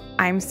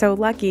 I'm so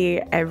lucky,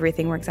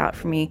 everything works out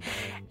for me.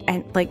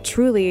 And like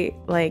truly,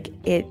 like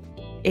it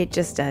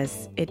just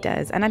does. It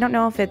does. And I don't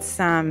know if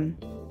it's I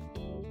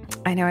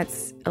know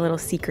it's a little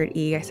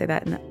secret-y, I say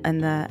that in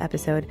the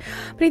episode,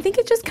 but I think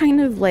it just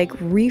kind of like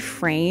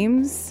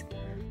reframes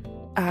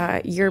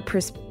your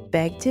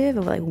perspective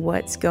of like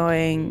what's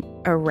going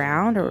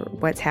around or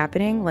what's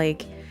happening.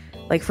 Like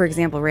for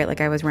example, right,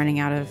 like I was running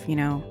out of,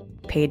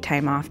 paid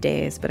time off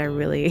days, but I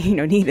really,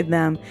 needed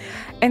them.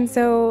 And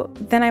so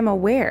then I'm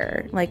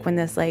aware, like when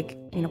this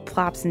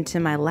plops into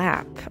my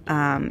lap,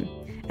 and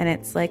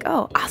it's like,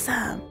 oh,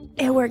 awesome,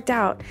 it worked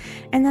out.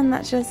 And then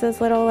that's just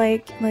this little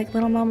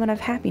little moment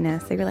of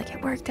happiness. They were like,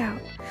 it worked out.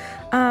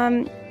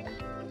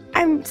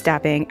 I'm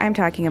stopping. I'm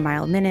talking a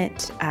mile a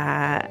minute.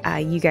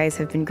 You guys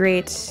have been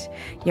great.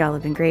 Y'all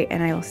have been great.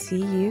 And I will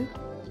see you.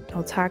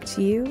 I'll talk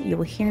to you. You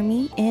will hear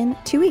me in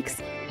 2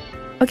 weeks.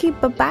 Okay,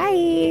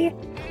 bye-bye.